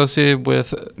was associated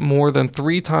with more than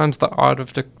 3 times the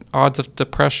odds of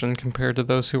depression compared to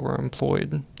those who were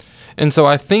employed. And so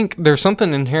I think there's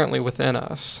something inherently within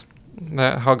us,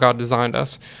 that how God designed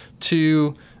us,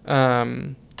 to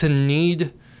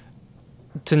need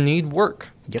work.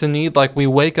 Yep. To need, like, we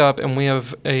wake up and we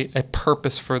have a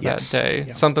purpose for that Yes. day.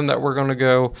 Yeah. Something that we're going to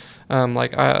go,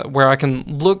 where I can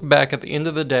look back at the end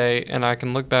of the day and I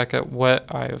can look back at what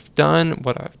I have done,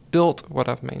 what I've built, what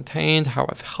I've maintained, how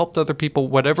I've helped other people,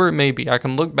 whatever it may be. I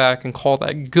can look back and call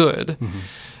that good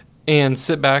and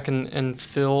sit back and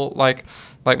feel like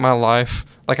my life,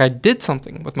 like I did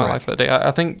something with my Right. life that day.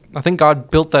 I think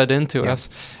God built that into Yeah. us.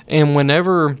 And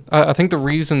whenever, I think the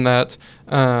reason that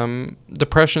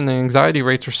depression and anxiety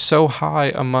rates are so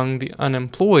high among the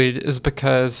unemployed is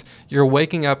because you're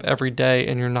waking up every day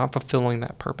and you're not fulfilling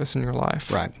that purpose in your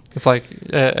life. Right. It's like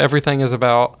everything is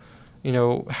about, you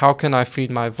know, how can I feed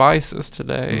my vices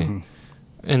today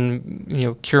and, you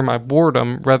know, cure my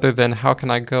boredom, rather than how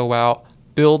can I go out,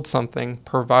 build something,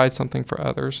 provide something for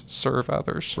others, serve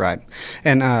others. Right.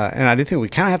 And I do think we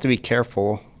kind of have to be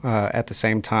careful at the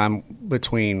same time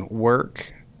between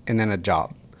work and then a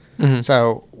job. Mhm.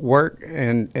 So work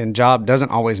and job doesn't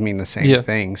always mean the same Yeah.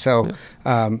 thing. So,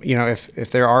 you know,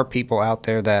 if there are people out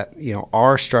there that, you know,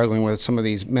 are struggling with some of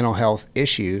these mental health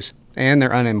issues and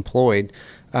they're unemployed,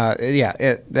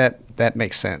 that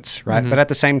makes sense, right? But at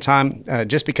the same time,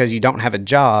 just because you don't have a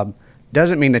job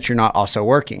doesn't mean that you're not also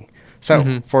working.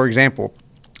 So, for example,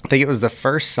 I think it was the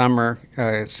first summer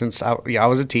since I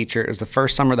was a teacher. It was the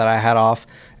first summer that I had off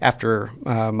after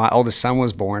my oldest son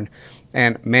was born.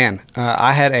 And man,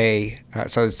 I had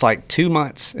so it's like 2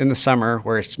 months in the summer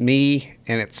where it's me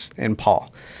and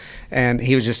Paul. And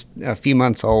he was just a few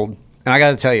months old. And I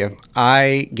got to tell you,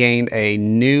 I gained a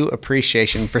new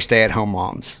appreciation for stay-at-home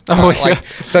moms. Oh, yeah.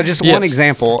 So just Yes. one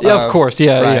example. Yeah, of course.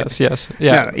 Yeah, right. yes.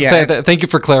 Yeah. No, yeah. Thank you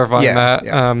for clarifying that.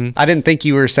 Yeah. I didn't think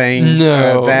you were saying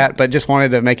No. that, but just wanted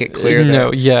to make it clear that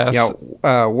No, yes. you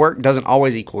know, work doesn't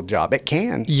always equal job. It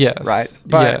can, Yes, right?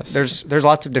 But yes. there's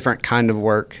lots of different kind of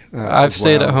work. I've as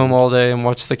stayed well. at home all day and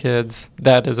watched the kids.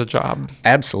 That is a job.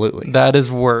 Absolutely, That is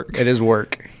work. it is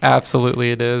work.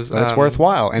 Absolutely, it is. But it's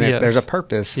worthwhile, and yes. there's a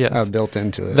purpose Yes. built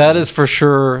into it. That is for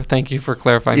sure. Thank you for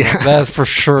clarifying Yeah. that. That is for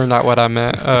sure not what I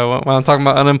meant. When I'm talking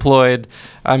about unemployed,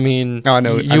 I mean, Oh, I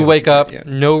know- I know you what wake you up, meant,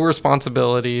 yeah. no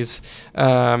responsibilities,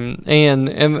 and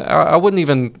I wouldn't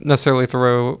even necessarily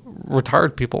throw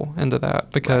retired people into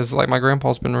that, because like my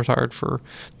grandpa's been retired for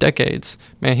decades.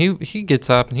 Man, he gets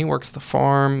up and he works the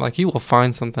farm. Like, he will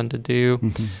find something to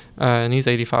do, and he's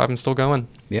 85 and still going.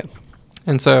 Yeah.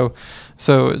 And so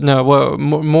no, well,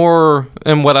 more,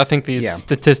 and what I think these Yeah.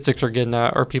 statistics are getting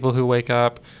at are people who wake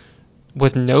up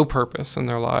with no purpose in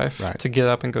their life Right. to get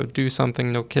up and go do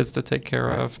something, no kids to take care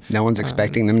of. No one's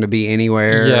expecting them to be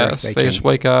anywhere. Yes, they just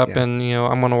wake up yeah. and, you know,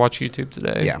 I'm going to watch YouTube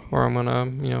today, Yeah. or I'm going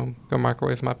to, you know, go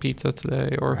microwave my pizza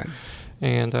today, or, Right.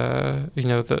 and, you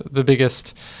know, the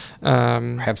biggest,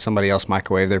 have somebody else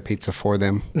microwave their pizza for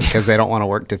them because they don't want to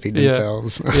work to feed Yeah.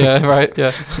 themselves. Yeah, right.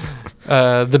 Yeah.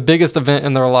 The biggest event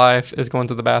in their life is going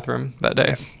to the bathroom that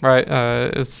day, right?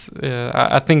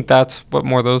 I think that's what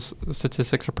more of those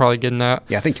statistics are probably getting at.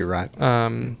 Yeah, I think you're right.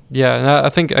 And I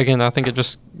think it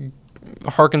just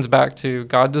harkens back to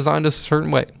God designed us a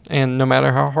certain way, and no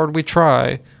matter how hard we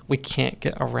try, we can't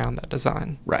get around that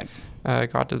design. Right.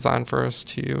 God designed for us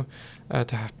to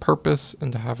have purpose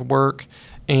and to have work,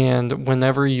 and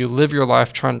whenever you live your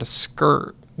life trying to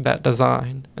skirt that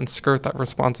design and skirt that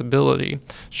responsibility,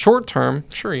 short term,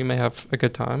 sure, you may have a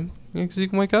good time, because you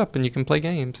can wake up and you can play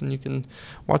games and you can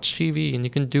watch TV and you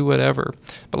can do whatever.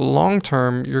 But long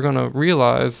term, you're going to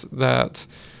realize that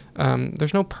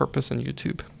there's no purpose in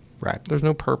YouTube. Right. There's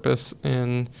no purpose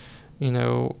in, you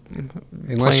know,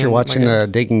 Unless you're playing watching my the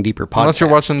games. Digging Deeper podcast. Unless you're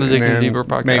watching the and Digging then Deeper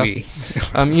podcast. Maybe.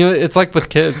 You know, it's like with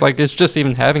kids, like it's just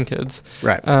even having kids.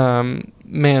 Right.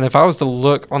 man, if I was to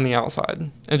look on the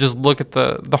outside and just look at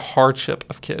the hardship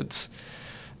of kids,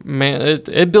 man,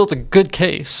 it built a good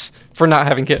case for not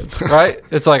having kids, right?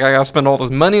 It's like I got to spend all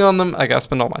this money on them. I got to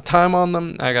spend all my time on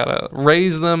them. I got to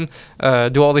raise them,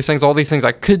 do all these things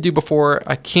I could do before,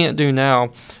 I can't do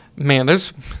now. Man,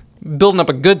 there's building up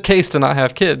a good case to not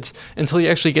have kids until you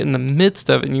actually get in the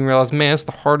midst of it and you realize, man, it's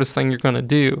the hardest thing you're going to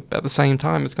do. But at the same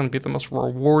time, it's going to be the most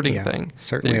rewarding thing.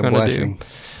 Certainly a blessing.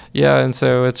 Yeah, and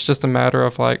so it's just a matter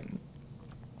of like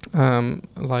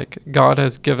God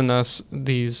has given us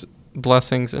these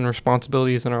blessings and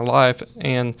responsibilities in our life,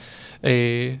 and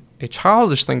a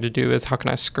childish thing to do is, how can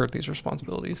I skirt these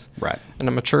responsibilities? Right. And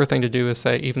a mature thing to do is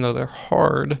say, even though they're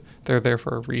hard, they're there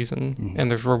for a reason,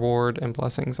 and there's reward and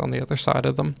blessings on the other side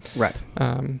of them. Right.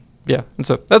 Yeah, and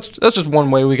so that's just one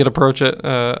way we could approach it,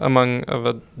 among of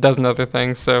a dozen other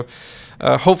things. So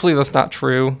hopefully that's not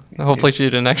true. Hopefully she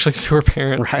didn't actually sue her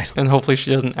parents, right. And hopefully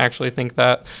she doesn't actually think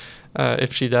that.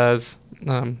 If she does,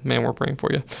 man, we're praying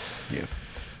for you. Yeah.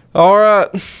 All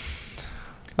right.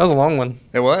 That was a long one.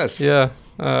 It was. Yeah.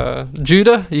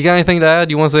 Judah, you got anything to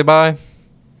add? You want to say bye?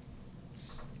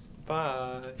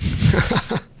 Bye.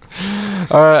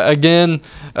 All right. Again,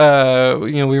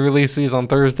 we release these on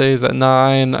Thursdays at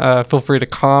 9. Feel free to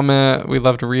comment. We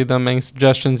love to read them. Any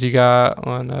suggestions you got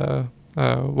on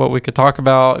what we could talk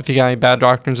about? If you got any bad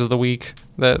doctrines of the week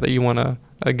that you want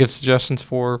to give suggestions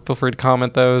for, feel free to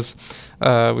comment those.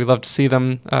 We love to see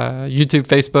them. YouTube,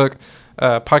 Facebook,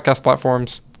 podcast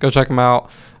platforms. Go check them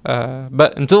out.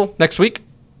 But until next week,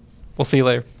 we'll see you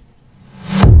later.